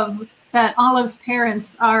love that Olive's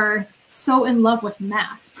parents are so in love with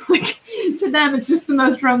math. Like, to them, it's just the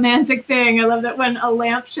most romantic thing. I love that when a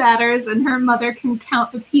lamp shatters and her mother can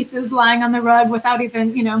count the pieces lying on the rug without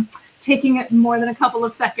even, taking it more than a couple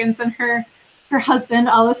of seconds, and her husband,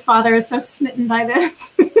 Olive's father, is so smitten by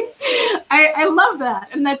this. I love that,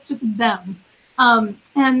 and that's just them.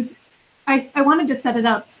 And I wanted to set it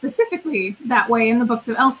up specifically that way in the books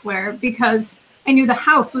of Elsewhere because I knew the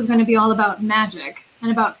house was going to be all about magic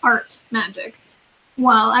and about art magic,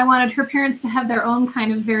 while I wanted her parents to have their own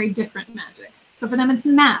kind of very different magic. So for them, it's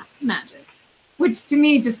math magic, which to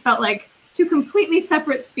me just felt like two completely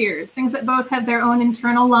separate spheres, things that both have their own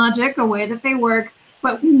internal logic, a way that they work,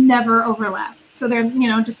 but never overlap. So they're,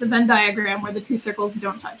 just the Venn diagram where the two circles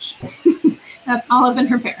don't touch. That's Olive and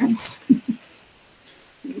her parents.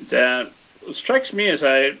 It strikes me as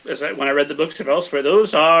I when I read the books of Elsewhere,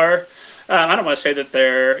 those are I don't want to say that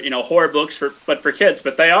they're horror books for kids,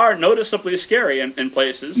 but they are noticeably scary in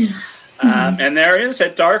places. And there is a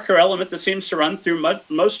darker element that seems to run through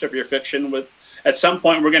most of your fiction. With at some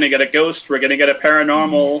point we're going to get a ghost, we're going to get a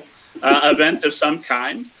paranormal event of some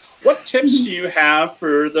kind. What tips do you have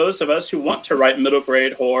for those of us who want to write middle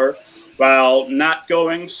grade horror while not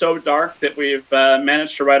going so dark that we've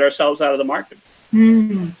managed to write ourselves out of the market?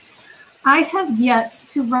 I have yet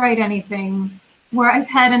to write anything where I've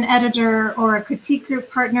had an editor or a critique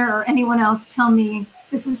group partner or anyone else tell me,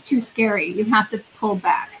 this is too scary, you have to pull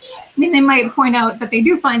back. I mean, they might point out that they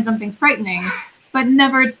do find something frightening, but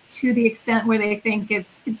never to the extent where they think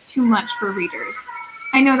it's too much for readers.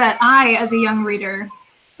 I know that I, as a young reader,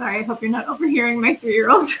 sorry, I hope you're not overhearing my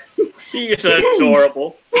 3-year-old. He's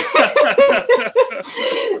adorable.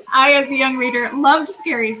 I, as a young reader, loved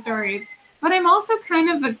scary stories, but I'm also kind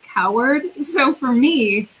of a coward. So for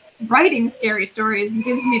me, writing scary stories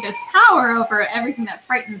gives me this power over everything that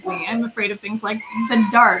frightens me. I'm afraid of things like the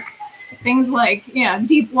dark, things like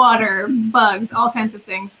deep water, bugs, all kinds of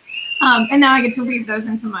things. And now I get to weave those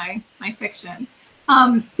into my fiction.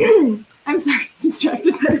 I'm sorry,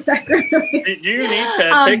 distracted by the background noise. Do you need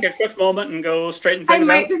to take a quick moment and go straighten things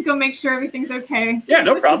out? I might just go make sure everything's okay. Yeah,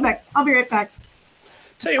 no problem. A sec. I'll be right back.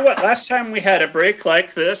 Tell you what, last time we had a break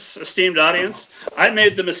like this, esteemed audience, I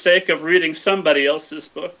made the mistake of reading somebody else's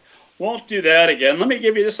book. Won't do that again. Let me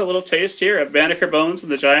give you just a little taste here of Banneker Bones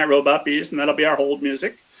and the Giant Robot Bees, and that'll be our hold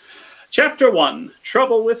music. Chapter 1,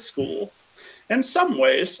 Trouble with School. In some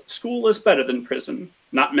ways, school is better than prison.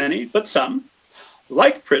 Not many, but some.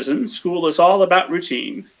 Like prison, school is all about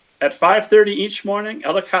routine. At 5:30 each morning,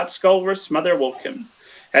 Ellicott Sculworth's mother woke him.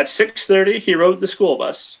 At 6:30, he rode the school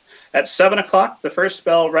bus. At 7 o'clock, the first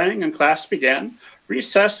bell rang and class began.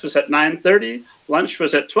 Recess was at 9:30, lunch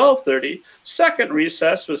was at 12:30, second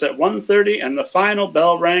recess was at 1:30, and the final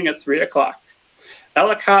bell rang at 3 o'clock.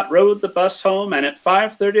 Ellicott rode the bus home, and at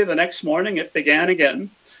 5:30 the next morning it began again.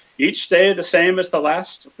 Each day the same as the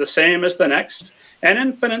last, the same as the next, an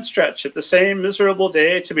infinite stretch of the same miserable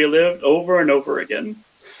day to be lived over and over again.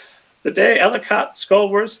 The day Ellicott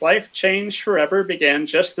Sculworth's life changed forever began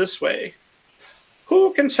just this way.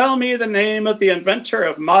 Who can tell me the name of the inventor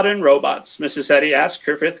of modern robots? Mrs. Eddy asked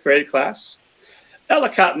her 5th grade class.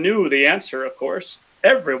 Ellicott knew the answer, of course.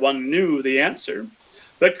 Everyone knew the answer.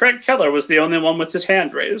 But Craig Keller was the only one with his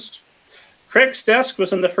hand raised. Craig's desk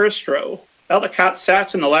was in the first row. Ellicott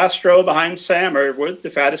sat in the last row behind Sam Erdwood, the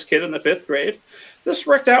fattest kid in the 5th grade. This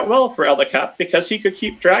worked out well for Ellicott because he could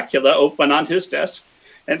keep Dracula open on his desk,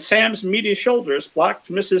 and Sam's meaty shoulders blocked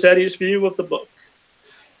Mrs. Eddy's view of the book.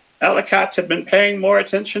 Ellicott had been paying more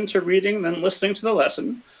attention to reading than listening to the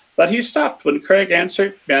lesson, but he stopped when Craig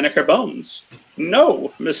answered Banneker Bones.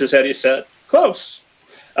 No, Mrs. Eddy said. Close.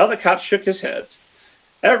 Ellicott shook his head.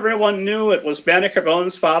 Everyone knew it was Banneker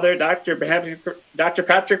Bones' father, Dr.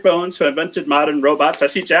 Patrick Bones, who invented modern robots. I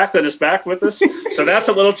see Jacqueline is back with us, so that's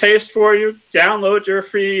a little taste for you. Download your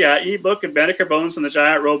free ebook of Banneker Bones and the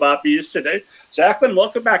Giant Robot Bees today. Jacqueline,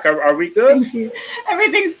 welcome back. Are we good? Thank you.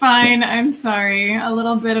 Everything's fine. I'm sorry. A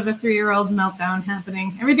little bit of a 3-year-old meltdown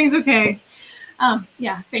happening. Everything's okay.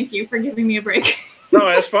 Yeah, thank you for giving me a break. No,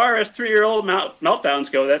 as far as 3-year-old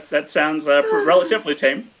meltdowns go, that sounds relatively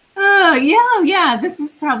tame. Oh, yeah. This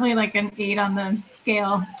is probably like an 8 on the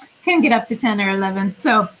scale. Can get up to 10 or 11.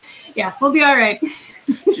 So, yeah, we'll be all right.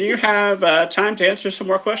 Do you have time to answer some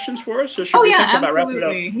more questions for us, or should Oh, we yeah, think about wrapping it up?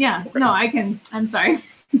 absolutely. Yeah, no, I can. I'm sorry.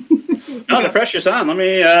 No, the pressure's on. Let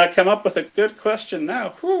me come up with a good question now.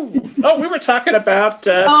 Whew. Oh, we were talking about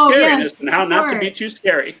Oh, scariness yes, and how not to be sure. too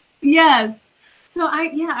scary. Yes. So I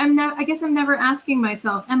guess I'm never asking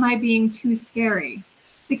myself, am I being too scary?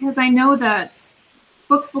 Because I know that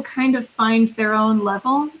books will kind of find their own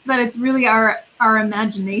level, that it's really our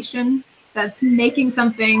imagination that's making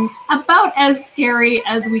something about as scary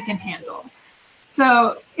as we can handle.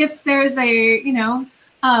 So if there's a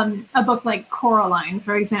book like Coraline,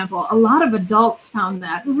 for example, a lot of adults found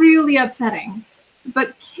that really upsetting.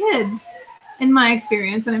 But kids, in my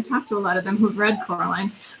experience, and I've talked to a lot of them who've read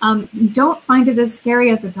Coraline, don't find it as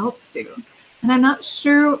scary as adults do. And I'm not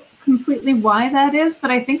sure completely why that is,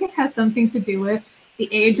 but I think it has something to do with the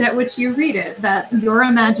age at which you read it, that your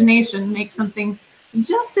imagination makes something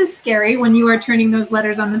just as scary when you are turning those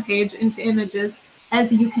letters on the page into images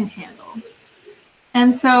as you can handle.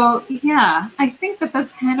 And so, yeah, I think that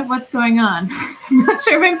that's kind of what's going on. I'm not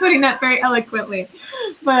sure if I'm putting that very eloquently,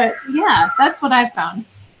 but yeah, that's what I found.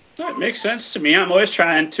 That makes sense to me. I'm always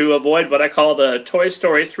trying to avoid what I call the Toy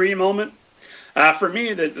Story 3 moment. For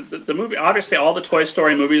me, the movie, obviously, all the Toy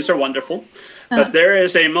Story movies are wonderful, but Uh, there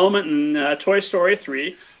is a moment in Toy Story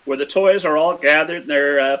 3 where the toys are all gathered,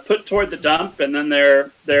 they're put toward the dump, and then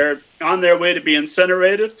they're on their way to be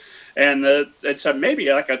incinerated. And it's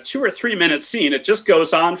maybe like a 2 or 3 minute scene. It just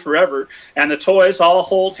goes on forever. And the toys all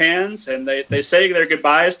hold hands and they say their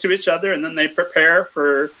goodbyes to each other, and then they prepare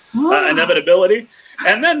for oh, inevitability.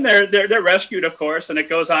 And then they're rescued, of course, and it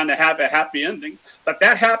goes on to have a happy ending. But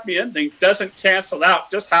that happy ending doesn't cancel out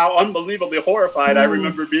just how unbelievably horrified I oh,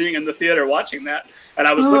 remember being in the theater watching that. And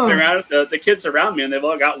I was looking oh, around at the kids around me, and they've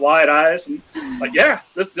all got wide eyes. And like, yeah,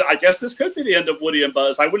 I guess this could be the end of Woody and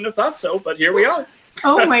Buzz. I wouldn't have thought so, but here we are.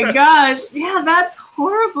 oh my gosh. Yeah, that's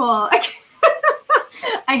horrible.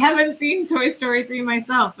 I haven't seen Toy Story 3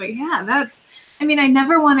 myself, but yeah, I mean, I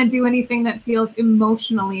never want to do anything that feels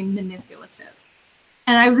emotionally manipulative.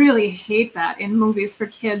 And I really hate that in movies for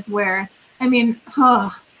kids where, I mean,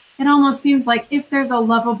 it almost seems like if there's a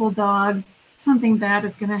lovable dog, something bad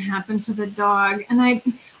is going to happen to the dog.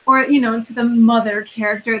 Or, to the mother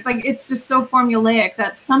character. Like, it's just so formulaic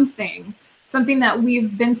that something that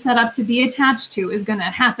we've been set up to be attached to is going to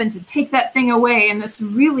happen to take that thing away in this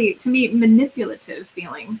really, to me, manipulative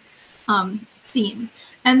feeling scene.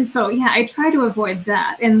 And so, yeah, I try to avoid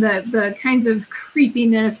that. And the kinds of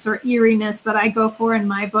creepiness or eeriness that I go for in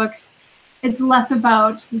my books, it's less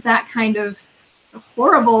about that kind of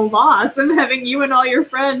horrible loss of having you and all your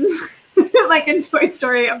friends, like in Toy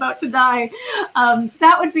Story, about to die.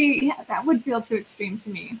 That would feel too extreme to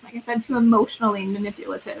me. Like I said, too emotionally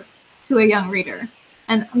manipulative to a young reader.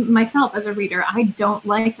 And myself as a reader, I don't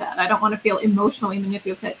like that. I don't want to feel emotionally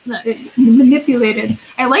manipulated.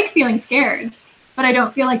 I like feeling scared, but I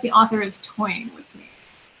don't feel like the author is toying with me,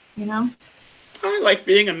 you know? I like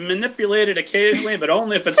being manipulated occasionally, but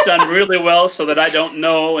only if it's done really well so that I don't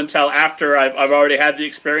know until after I've already had the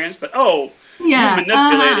experience that, oh, you Yeah.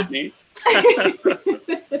 manipulated me.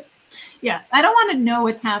 Yes. I don't want to know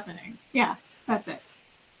what's happening. Yeah, that's it.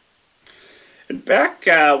 Back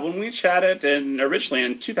when we chatted originally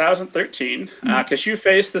in 2013, because you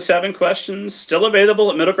faced the 7 questions, still available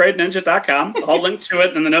at middlegradeninja.com. I'll link to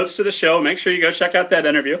it in the notes to the show. Make sure you go check out that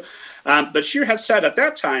interview. But you had said at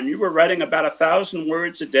that time you were writing about 1,000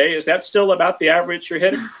 words a day. Is that still about the average you're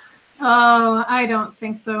hitting? Oh, I don't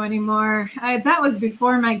think so anymore. That was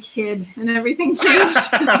before my kid, and everything changed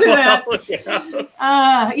after that. Well,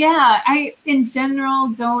 yeah. Yeah, I in general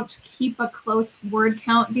don't keep a close word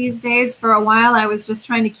count these days. For a while, I was just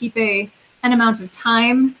trying to keep an amount of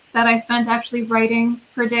time that I spent actually writing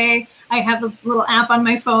per day. I have this little app on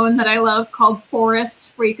my phone that I love called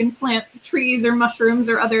Forest, where you can plant trees or mushrooms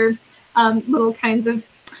or other little kinds of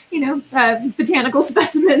botanical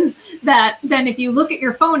specimens that then if you look at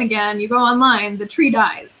your phone again, you go online, the tree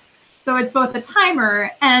dies. So it's both a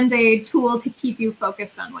timer and a tool to keep you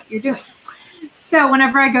focused on what you're doing. So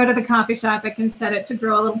whenever I go to the coffee shop, I can set it to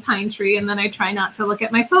grow a little pine tree, and then I try not to look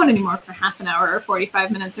at my phone anymore for half an hour or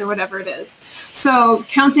 45 minutes or whatever it is. So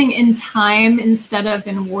counting in time instead of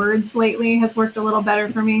in words lately has worked a little better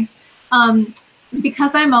for me.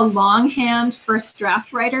 Because I'm a longhand first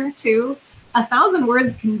draft writer too, 1,000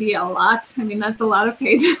 words can be a lot. I mean, that's a lot of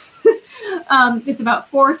pages. It's about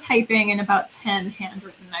 4 typing and about 10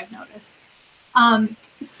 handwritten, I've noticed.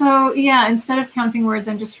 So yeah, instead of counting words,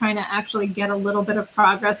 I'm just trying to actually get a little bit of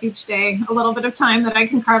progress each day, a little bit of time that I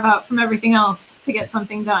can carve out from everything else to get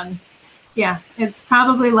something done. Yeah, it's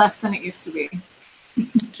probably less than it used to be.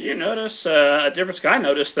 Do you notice a difference? I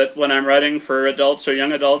notice that when I'm writing for adults or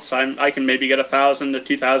young adults, I can maybe get 1,000 to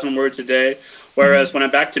 2,000 words a day. Whereas when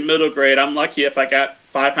I'm back to middle grade, I'm lucky if I got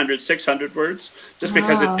 500, 600 words, just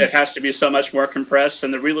because Oh. it has to be so much more compressed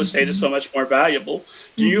and the real estate is so much more valuable.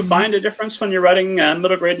 Do you Mhm. find a difference when you're writing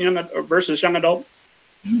middle grade versus young adult?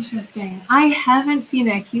 Interesting. I haven't seen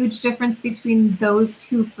a huge difference between those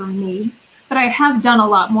two for me, but I have done a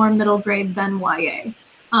lot more middle grade than YA.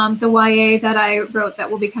 The YA that I wrote that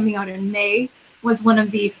will be coming out in May was one of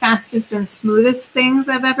the fastest and smoothest things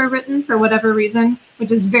I've ever written for whatever reason,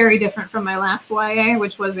 which is very different from my last YA,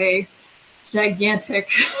 which was a gigantic,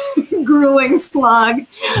 grueling slog.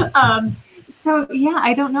 Um, so yeah,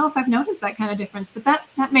 I don't know if I've noticed that kind of difference, but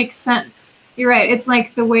that makes sense. You're right. It's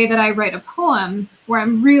like the way that I write a poem where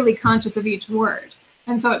I'm really conscious of each word.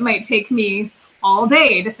 And so it might take me all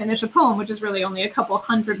day to finish a poem, which is really only a couple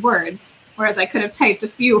hundred words, whereas I could have typed a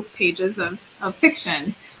few pages of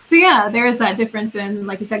fiction. So yeah, there is that difference in,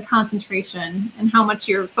 like you said, concentration and how much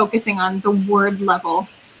you're focusing on the word level.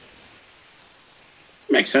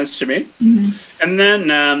 Makes sense to me. Mm-hmm. And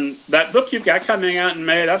then that book you've got coming out in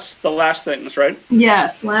May, that's The Last Things, right?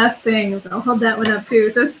 Yes, last things. I'll hold that one up too.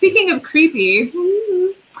 So speaking of creepy,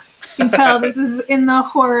 you can tell this is in the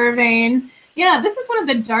horror vein. Yeah, this is one of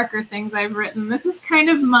the darker things I've written. This is kind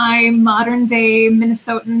of my modern day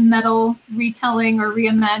Minnesotan metal retelling or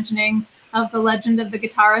reimagining of the legend of the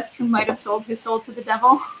guitarist who might have sold his soul to the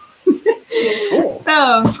devil. Cool.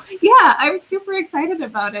 So yeah, I'm super excited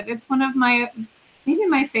about it. It's one of maybe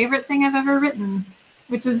my favorite thing I've ever written,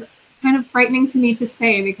 which is kind of frightening to me to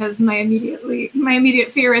say because my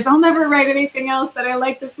immediate fear is I'll never write anything else that I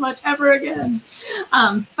like this much ever again.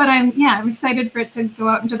 But I'm excited for it to go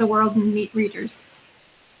out into the world and meet readers.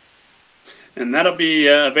 And that'll be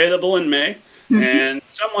available in May. Mm-hmm. And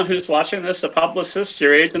someone who's watching this, a publicist,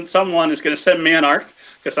 your agent, someone is going to send me an arc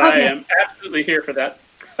because Oh I yes. am absolutely here for that.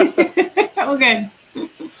 Okay.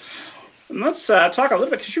 And let's talk a little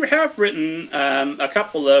bit because you have written a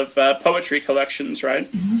couple of poetry collections, right?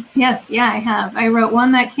 Yes, yeah, I have. I wrote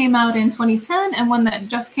one that came out in 2010 and one that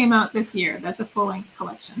just came out this year. That's a full-length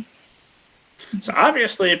collection. So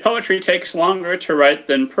obviously, poetry takes longer to write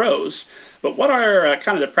than prose. But what are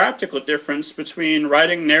kind of the practical difference between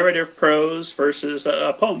writing narrative prose versus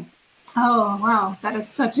a poem? Oh, wow. That is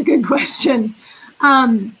such a good question.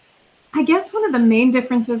 Um, I guess one of the main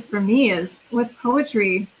differences for me is with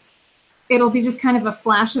poetry, it'll be just kind of a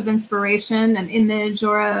flash of inspiration, an image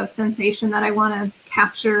or a sensation that I want to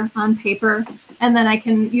capture on paper. And then I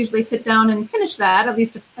can usually sit down and finish that, at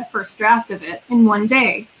least a first draft of it, in one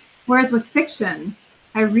day. Whereas with fiction,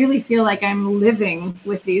 I really feel like I'm living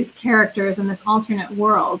with these characters in this alternate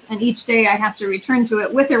world. And each day I have to return to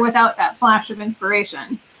it with or without that flash of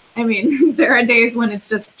inspiration. I mean, there are days when it's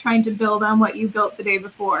just trying to build on what you built the day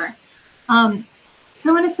before. Um,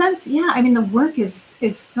 so in a sense, yeah, I mean the work is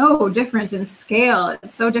so different in scale.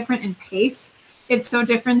 It's so different in pace. It's so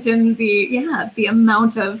different in the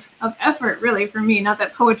amount of effort really for me. Not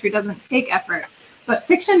that poetry doesn't take effort, but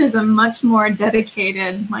fiction is a much more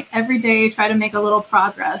dedicated, like every day try to make a little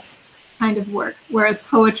progress kind of work. Whereas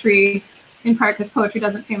poetry, in part because poetry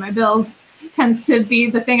doesn't pay my bills, tends to be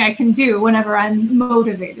the thing I can do whenever I'm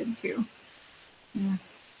motivated to. Yeah.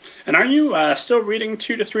 And are you still reading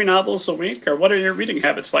 2 to 3 novels a week, or what are your reading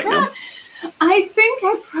habits like now? I think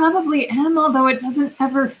I probably am, although it doesn't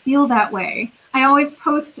ever feel that way. I always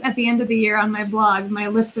post at the end of the year on my blog my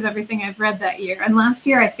list of everything I've read that year. And last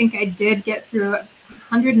year, I think I did get through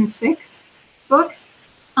 106 books.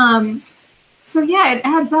 Um, so yeah, it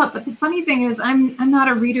adds up. But the funny thing is, I'm not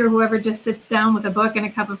a reader who ever just sits down with a book and a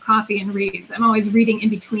cup of coffee and reads. I'm always reading in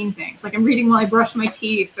between things. Like I'm reading while I brush my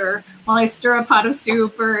teeth, or while I stir a pot of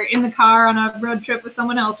soup, or in the car on a road trip with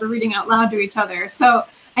someone else. We're reading out loud to each other. So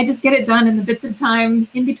I just get it done in the bits of time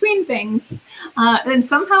in between things, and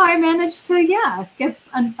somehow I manage to get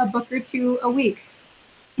a book or two a week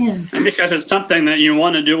in. And because it's something that you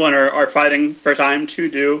want to do and are fighting for time to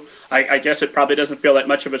do, I guess it probably doesn't feel like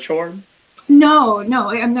much of a chore. No,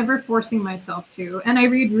 I'm never forcing myself to. And I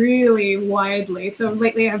read really widely. So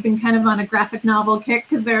lately I've been kind of on a graphic novel kick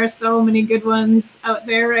because there are so many good ones out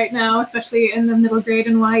there right now, especially in the middle grade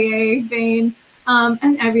and YA vein.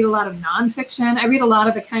 And I read a lot of nonfiction. I read a lot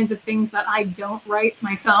of the kinds of things that I don't write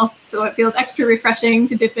myself. So it feels extra refreshing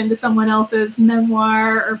to dip into someone else's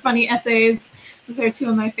memoir or funny essays. Those are two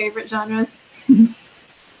of my favorite genres.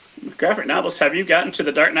 Graphic novels, have you gotten to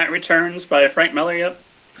The Dark Knight Returns by Frank Miller yet?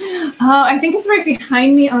 Oh, I think it's right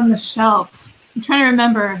behind me on the shelf. I'm trying to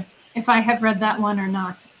remember if I have read that one or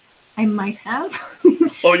not. I might have.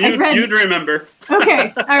 Oh, I've read. you'd remember.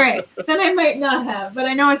 Okay, all right. Then I might not have, but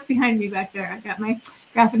I know it's behind me back there. I got my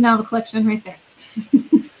graphic novel collection right there.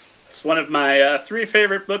 It's one of my three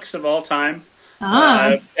favorite books of all time.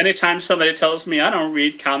 Ah, Anytime somebody tells me I don't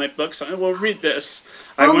read comic books, I will read this.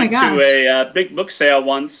 I oh my went to gosh. a big book sale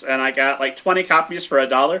once, and I got like 20 copies for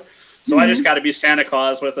 $1. So I just got to be Santa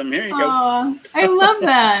Claus with them. Here you go. Oh, I love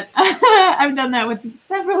that. I've done that with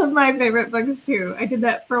several of my favorite books too. I did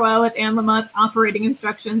that for a while with Anne Lamott's Operating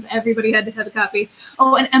Instructions. Everybody had to have a copy.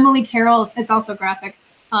 Oh, and Emily Carroll's, it's also graphic,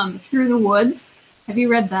 Through the Woods. Have you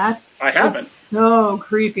read that? I It's haven't. so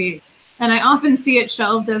creepy. And I often see it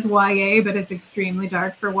shelved as YA, but it's extremely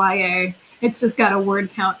dark for YA. It's just got a word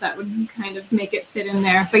count that would kind of make it fit in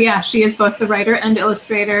there. But yeah, she is both the writer and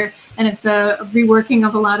illustrator, and it's a reworking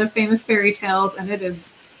of a lot of famous fairy tales, and it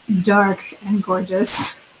is dark and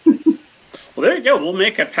gorgeous. Well, there you go. We'll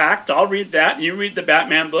make a pact. I'll read that. You read the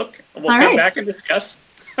Batman book. We'll All come right, back and discuss.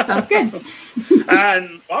 sounds good.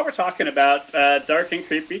 And while we're talking about dark and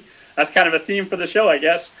creepy, that's kind of a theme for the show, I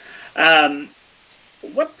guess. Um,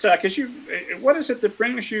 what is it that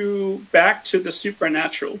brings you back to the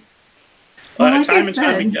supernatural Well, like I time and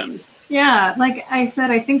time said, again? yeah, like I said,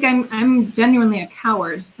 I think I'm genuinely a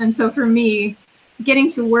coward, and so for me, getting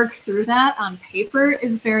to work through that on paper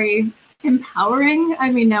is very empowering. I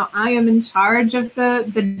mean, now I am in charge of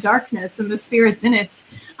the darkness and the spirits in it,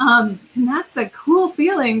 and that's a cool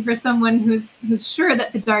feeling for someone who's sure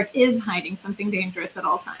that the dark is hiding something dangerous at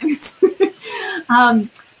all times. um,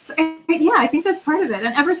 yeah, I think that's part of it.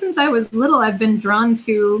 And ever since I was little, I've been drawn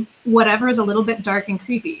to whatever is a little bit dark and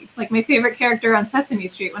creepy. Like my favorite character on Sesame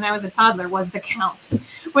Street when I was a toddler was the Count.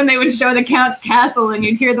 When they would show the Count's castle and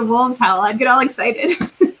you'd hear the wolves howl, I'd get all excited.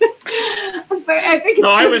 So I think it's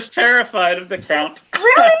I was terrified of the Count.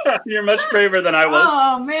 Really? You're much braver than I was.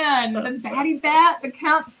 Oh man, the Batty Bat, the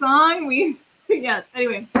Count song. Yes.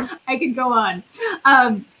 Anyway, I could go on.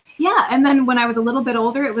 Yeah, and then when I was a little bit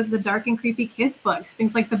older, it was the dark and creepy kids books,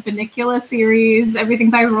 things like the Bunnicula series,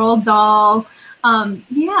 everything by Roald Dahl.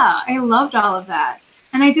 Yeah, I loved all of that.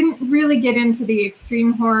 And I didn't really get into the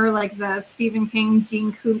extreme horror like the Stephen King,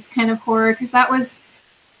 Gene Koontz kind of horror, because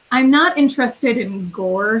I'm not interested in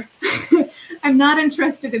gore. I'm not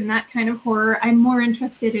interested in that kind of horror. I'm more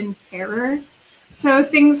interested in terror. So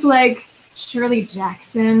things like Shirley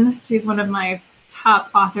Jackson, she's one of my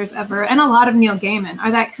top authors ever, and a lot of Neil Gaiman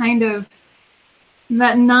are that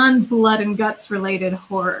non-blood and guts related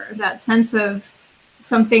horror, that sense of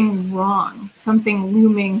something wrong, something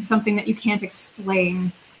looming, something that you can't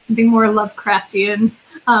explain, something more Lovecraftian.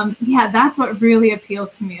 Yeah, that's what really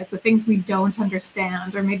appeals to me, is the things we don't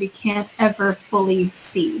understand or maybe can't ever fully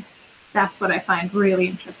see. That's what I find really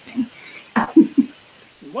interesting.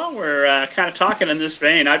 While we're kind of talking in this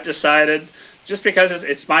vein, I've decided, just because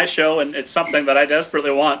it's my show and it's something that I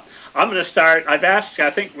desperately want, I'm going to start. I've asked,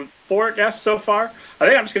 I think, 4 guests so far. I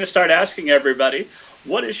think I'm just going to start asking everybody,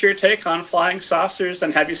 what is your take on flying saucers,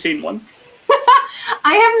 and have you seen one?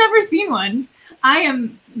 I have never seen one. I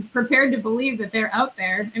am prepared to believe that they're out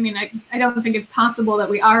there. I mean, I don't think it's possible that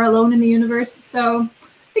we are alone in the universe. So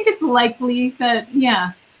I think it's likely that,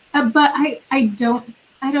 yeah. But I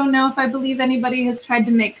don't know if I believe anybody has tried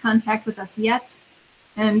to make contact with us yet.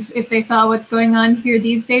 And if they saw what's going on here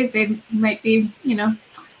these days, they might be,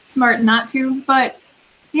 smart not to. But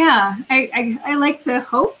yeah, I like to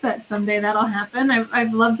hope that someday that'll happen.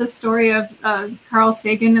 I've loved the story of Carl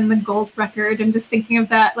Sagan and the gold record, and just thinking of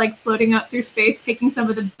that, like floating out through space, taking some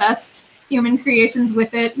of the best human creations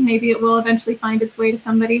with it. Maybe it will eventually find its way to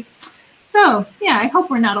somebody. So yeah, I hope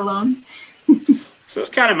we're not alone. So it's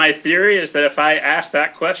kind of my theory, is that if I ask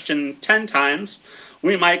that question 10 times,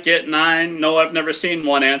 we might get 9, no, I've never seen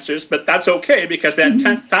one answers, but that's okay, because that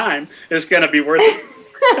 10th time is going to be worth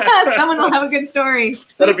it. Someone will have a good story.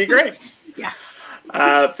 That'll be great. Yes.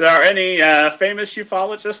 If there are any famous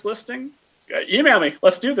ufologists listening, email me.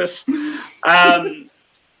 Let's do this. Well,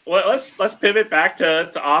 let's pivot back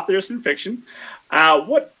to authors and fiction.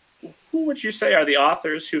 Who would you say are the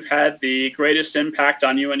authors who've had the greatest impact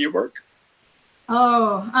on you and your work?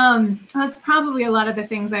 Oh, that's probably a lot of the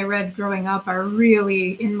things I read growing up are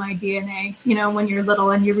really in my DNA. When you're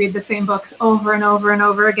little and you read the same books over and over and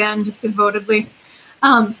over again, just devotedly.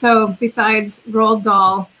 So besides Roald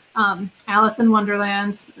Dahl, Alice in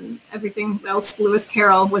Wonderland, and everything else, Lewis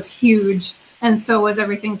Carroll was huge. And so was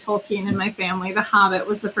everything Tolkien in my family. The Hobbit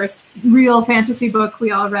was the first real fantasy book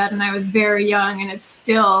we all read, and I was very young, and it's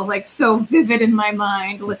still like so vivid in my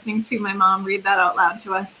mind listening to my mom read that out loud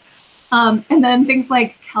to us. And then things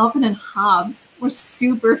like Calvin and Hobbes were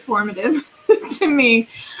super formative to me,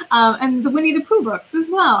 and the Winnie the Pooh books as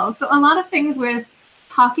well. So a lot of things with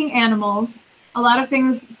talking animals, a lot of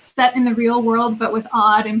things set in the real world, but with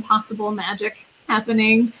odd, impossible magic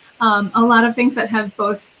happening. A lot of things that have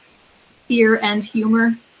both fear and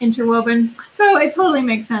humor interwoven. So it totally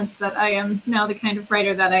makes sense that I am now the kind of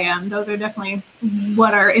writer that I am. Those are definitely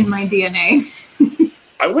what are in my DNA.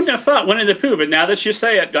 I wouldn't have thought Winnie the Pooh, but now that you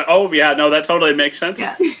say it, oh yeah, no, that totally makes sense.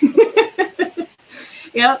 Yeah.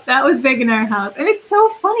 Yep, that was big in our house. And it's so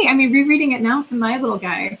funny. I mean, rereading it now to my little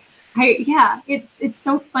guy, it's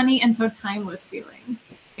so funny and so timeless feeling.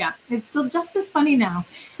 Yeah, it's still just as funny now.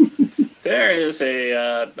 There is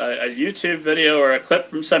a YouTube video or a clip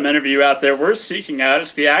from some interview out there worth seeking out.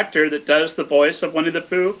 It's the actor that does the voice of Winnie the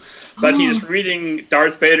Pooh, but he's reading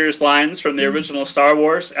Darth Vader's lines from the original Star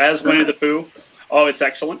Wars as Winnie the Pooh. Oh, it's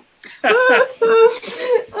excellent. I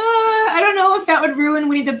don't know if that would ruin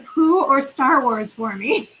Winnie the Pooh or Star Wars for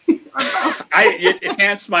me. Or both. It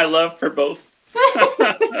enhanced my love for both.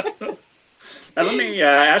 Now, let me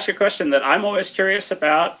ask you a question that I'm always curious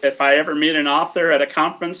about. If I ever meet an author at a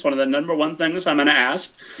conference, one of the number one things I'm going to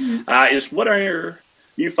ask is, what are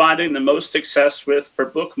you finding the most success with for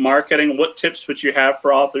book marketing? What tips would you have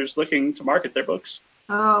for authors looking to market their books?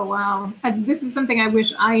 Oh, wow. This is something I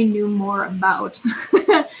wish I knew more about.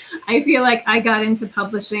 I feel like I got into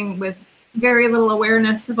publishing with very little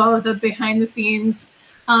awareness of all of the behind the scenes.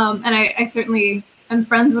 And I certainly am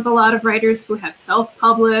friends with a lot of writers who have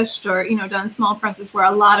self-published or, done small presses where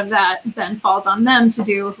a lot of that then falls on them to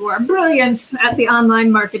do, who are brilliant at the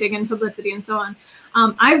online marketing and publicity and so on.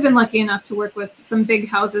 I've been lucky enough to work with some big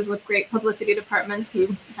houses with great publicity departments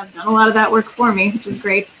who have done a lot of that work for me, which is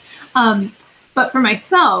great. But for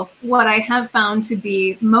myself, what I have found to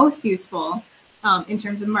be most useful in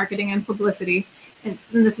terms of marketing and publicity, and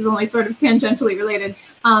this is only sort of tangentially related,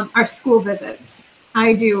 are school visits.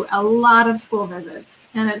 I do a lot of school visits,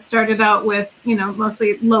 and it started out with,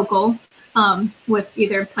 mostly local, with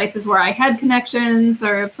either places where I had connections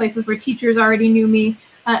or places where teachers already knew me.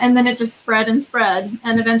 And then it just spread and spread.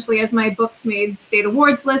 And eventually, as my books made state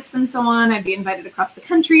awards lists and so on, I'd be invited across the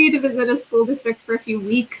country to visit a school district for a few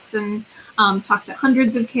weeks and talk to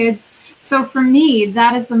hundreds of kids. So for me,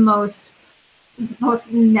 that is the most both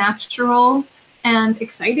natural and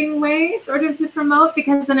exciting way sort of to promote,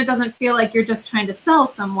 because then it doesn't feel like you're just trying to sell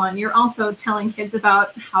someone. You're also telling kids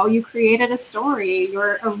about how you created a story.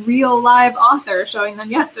 You're a real live author, showing them,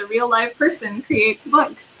 yes, a real live person creates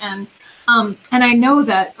books. And I know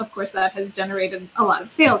that, of course, that has generated a lot of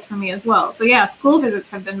sales for me as well. So yeah, school visits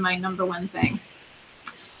have been my number one thing.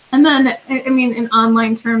 And then, I mean, in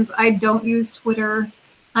online terms, I don't use Twitter.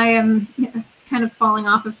 I am kind of falling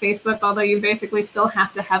off of Facebook, although you basically still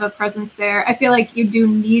have to have a presence there. I feel like you do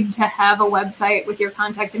need to have a website with your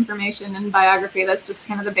contact information and biography. That's just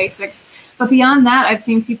kind of the basics. But beyond that, I've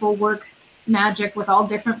seen people work magic with all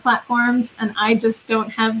different platforms, and I just don't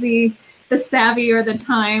have the savvy or the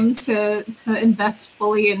time to invest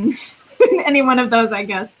fully in any one of those, I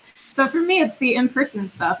guess. So for me, it's the in-person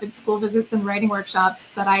stuff. It's school visits and writing workshops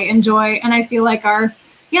that I enjoy, and I feel like are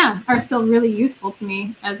still really useful to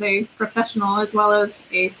me as a professional, as well as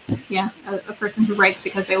a person who writes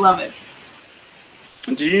because they love it.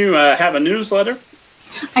 Do you have a newsletter?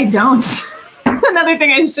 I don't. Another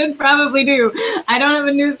thing I should probably do. I don't have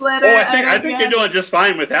a newsletter. Oh, I think you're doing just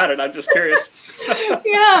fine without it. I'm just curious.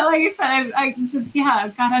 Yeah, like I said, I just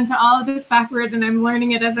got into all of this backward, and I'm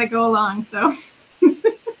learning it as I go along. So.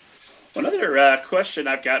 One other question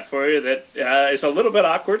I've got for you that is a little bit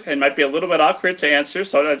awkward and might be a little bit awkward to answer,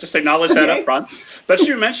 so I'll just acknowledge that up front. But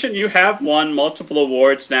you mentioned you have won multiple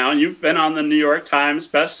awards now, and you've been on the New York Times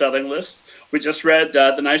best-selling list. We just read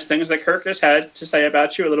the nice things that Kirk has had to say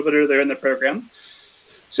about you a little bit earlier in the program.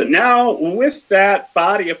 So now, with that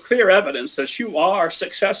body of clear evidence that you are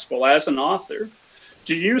successful as an author,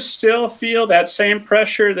 do you still feel that same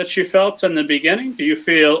pressure that you felt in the beginning? Do you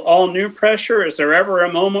feel all new pressure? Is there ever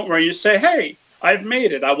a moment where you say, hey, I've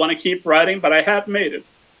made it. I want to keep writing, but I have made it?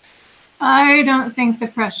 I don't think the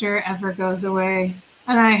pressure ever goes away.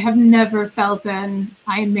 And I have never felt an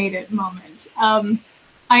I made it moment.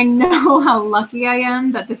 I know how lucky I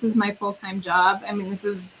am that this is my full-time job. I mean, this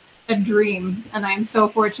is a dream, and I'm so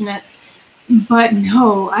fortunate. But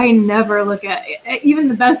no, I never look at even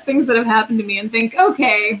the best things that have happened to me and think,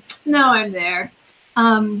 okay, now I'm there.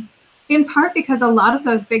 In part because a lot of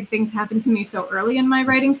those big things happened to me so early in my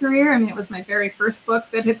writing career. I mean, it was my very first book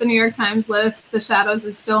that hit the New York Times list. The Shadows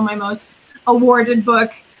is still my most awarded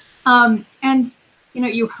book. And,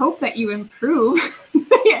 you hope that you improve.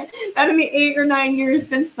 That in the 8 or 9 years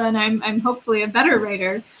since then, I'm hopefully a better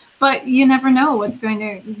writer. but you never know what's going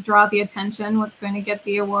to draw the attention, what's going to get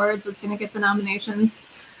the awards, what's going to get the nominations.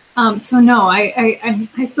 So no, I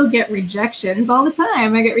still get rejections all the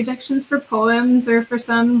time. I get rejections for poems or for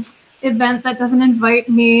some event that doesn't invite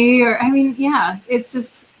me, or yeah, it's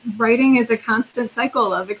just writing is a constant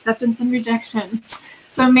cycle of acceptance and rejection.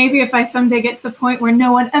 So maybe if I someday get to the point where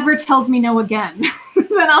no one ever tells me no again,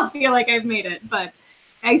 then I'll feel like I've made it. But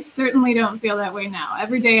I certainly don't feel that way now.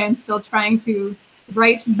 Every day I'm still trying to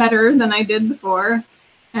write better than I did before,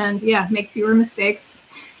 and yeah, make fewer mistakes.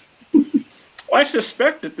 Well, I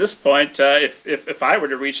suspect at this point, if I were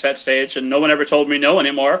to reach that stage and no one ever told me no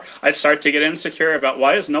anymore, I'd start to get insecure about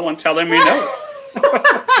why is no one telling me no?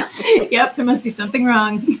 Yep, there must be something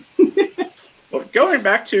wrong. Well, going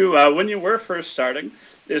back to when you were first starting,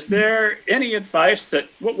 is there any advice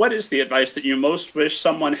what is the advice that you most wish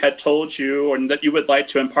someone had told you or that you would like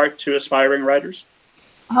to impart to aspiring writers?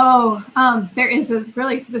 Oh, there is a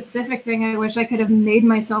really specific thing I wish I could have made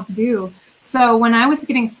myself do. So when I was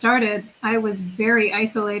getting started, I was very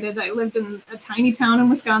isolated. I lived in a tiny town in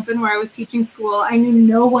Wisconsin where I was teaching school. I knew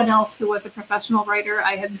no one else who was a professional writer.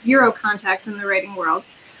 I had zero contacts in the writing world.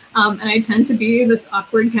 And I tend to be this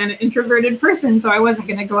awkward kind of introverted person, so I wasn't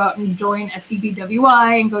going to go out and join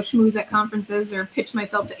SCBWI and go schmooze at conferences or pitch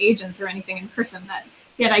myself to agents or anything in person. That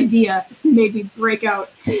idea just made me break out.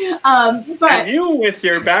 But and you, with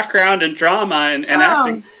your background in drama and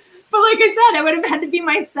acting. But like I said, I would have had to be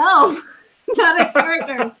myself, not a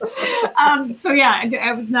character. So yeah,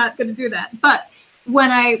 I was not going to do that. But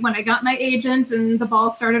when I got my agent and the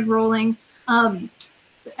ball started rolling,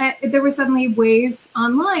 there were suddenly ways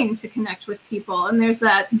online to connect with people, and there's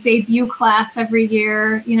that debut class every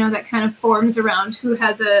year, that kind of forms around who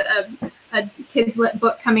has a kids lit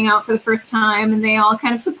book coming out for the first time, and they all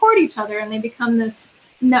kind of support each other and they become this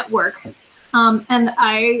network. And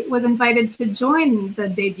I was invited to join the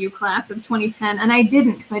debut class of 2010, and I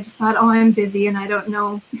didn't because I just thought, oh, I'm busy and I don't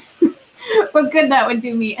know what good that would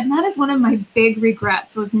do me. And that is one of my big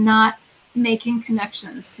regrets, was not making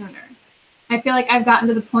connections sooner. I feel like I've gotten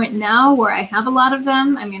to the point now where I have a lot of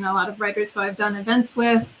them. I mean, a lot of writers who I've done events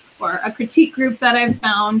with, or a critique group that I've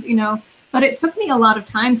found, but it took me a lot of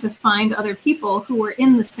time to find other people who were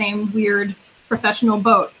in the same weird professional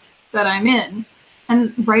boat that I'm in.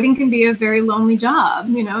 And writing can be a very lonely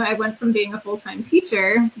job. I went from being a full-time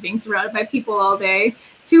teacher, being surrounded by people all day,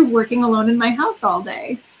 to working alone in my house all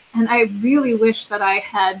day. And I really wish that I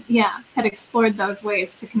had explored those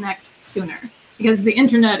ways to connect sooner. Because the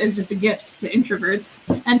internet is just a gift to introverts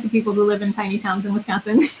and to people who live in tiny towns in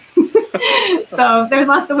Wisconsin. So there's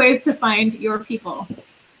lots of ways to find your people.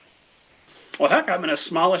 Well, heck, I'm in a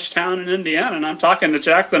smallish town in Indiana, and I'm talking to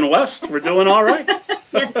Jacqueline West. We're doing all right.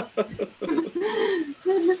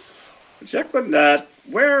 Jacqueline,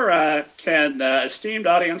 where can esteemed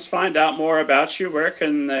audience find out more about you? Where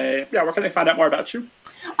can they find out more about you?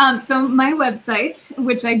 So my website,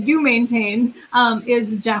 which I do maintain,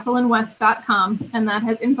 is jacquelinewest.com, and that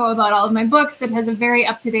has info about all of my books. It has a very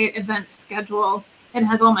up-to-date event schedule. It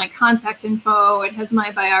has all my contact info. It has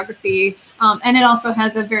my biography, and it also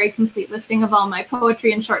has a very complete listing of all my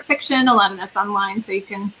poetry and short fiction. A lot of that's online, so you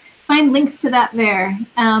can find links to that there.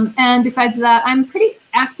 And besides that, I'm pretty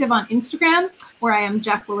active on Instagram, where I am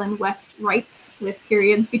Jacqueline West Writes, with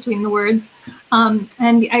periods between the words. And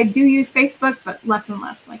I do use Facebook, but less and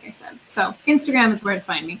less, like I said. So Instagram is where to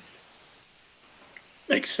find me.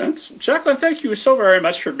 Makes sense. Jacqueline, thank you so very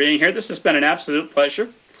much for being here. This has been an absolute pleasure.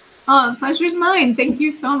 Oh, the pleasure's mine. Thank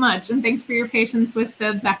you so much. And thanks for your patience with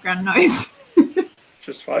the background noise.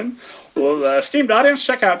 Just fine. Well, esteemed audience,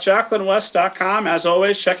 check out JacquelineWest.com. As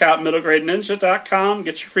always, check out MiddleGradeNinja.com.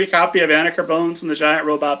 Get your free copy of Banneker Bones and the Giant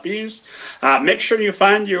Robot Bees. Make sure you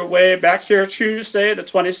find your way back here Tuesday, the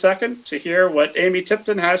 22nd, to hear what Amy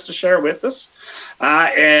Tipton has to share with us.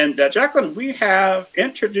 And Jacqueline, we have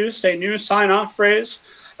introduced a new sign-off phrase.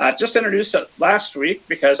 Just introduced it last week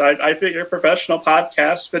because I figure professional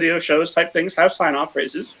podcasts, video shows type things have sign-off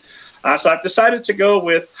phrases. So I've decided to go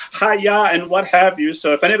with hi-ya and what have you.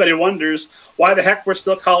 So if anybody wonders why the heck we're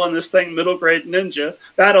still calling this thing Middle Grade Ninja,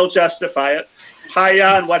 that'll justify it.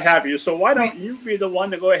 Hi-ya and what have you. So why don't you be the one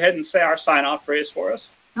to go ahead and say our sign-off phrase for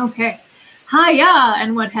us? Okay. Hi-ya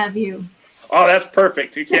and what have you. Oh, that's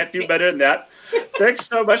perfect. You can't do better than that. Thanks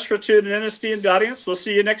so much for tuning in, esteemed audience. We'll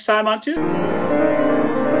see you next time on Tuesday.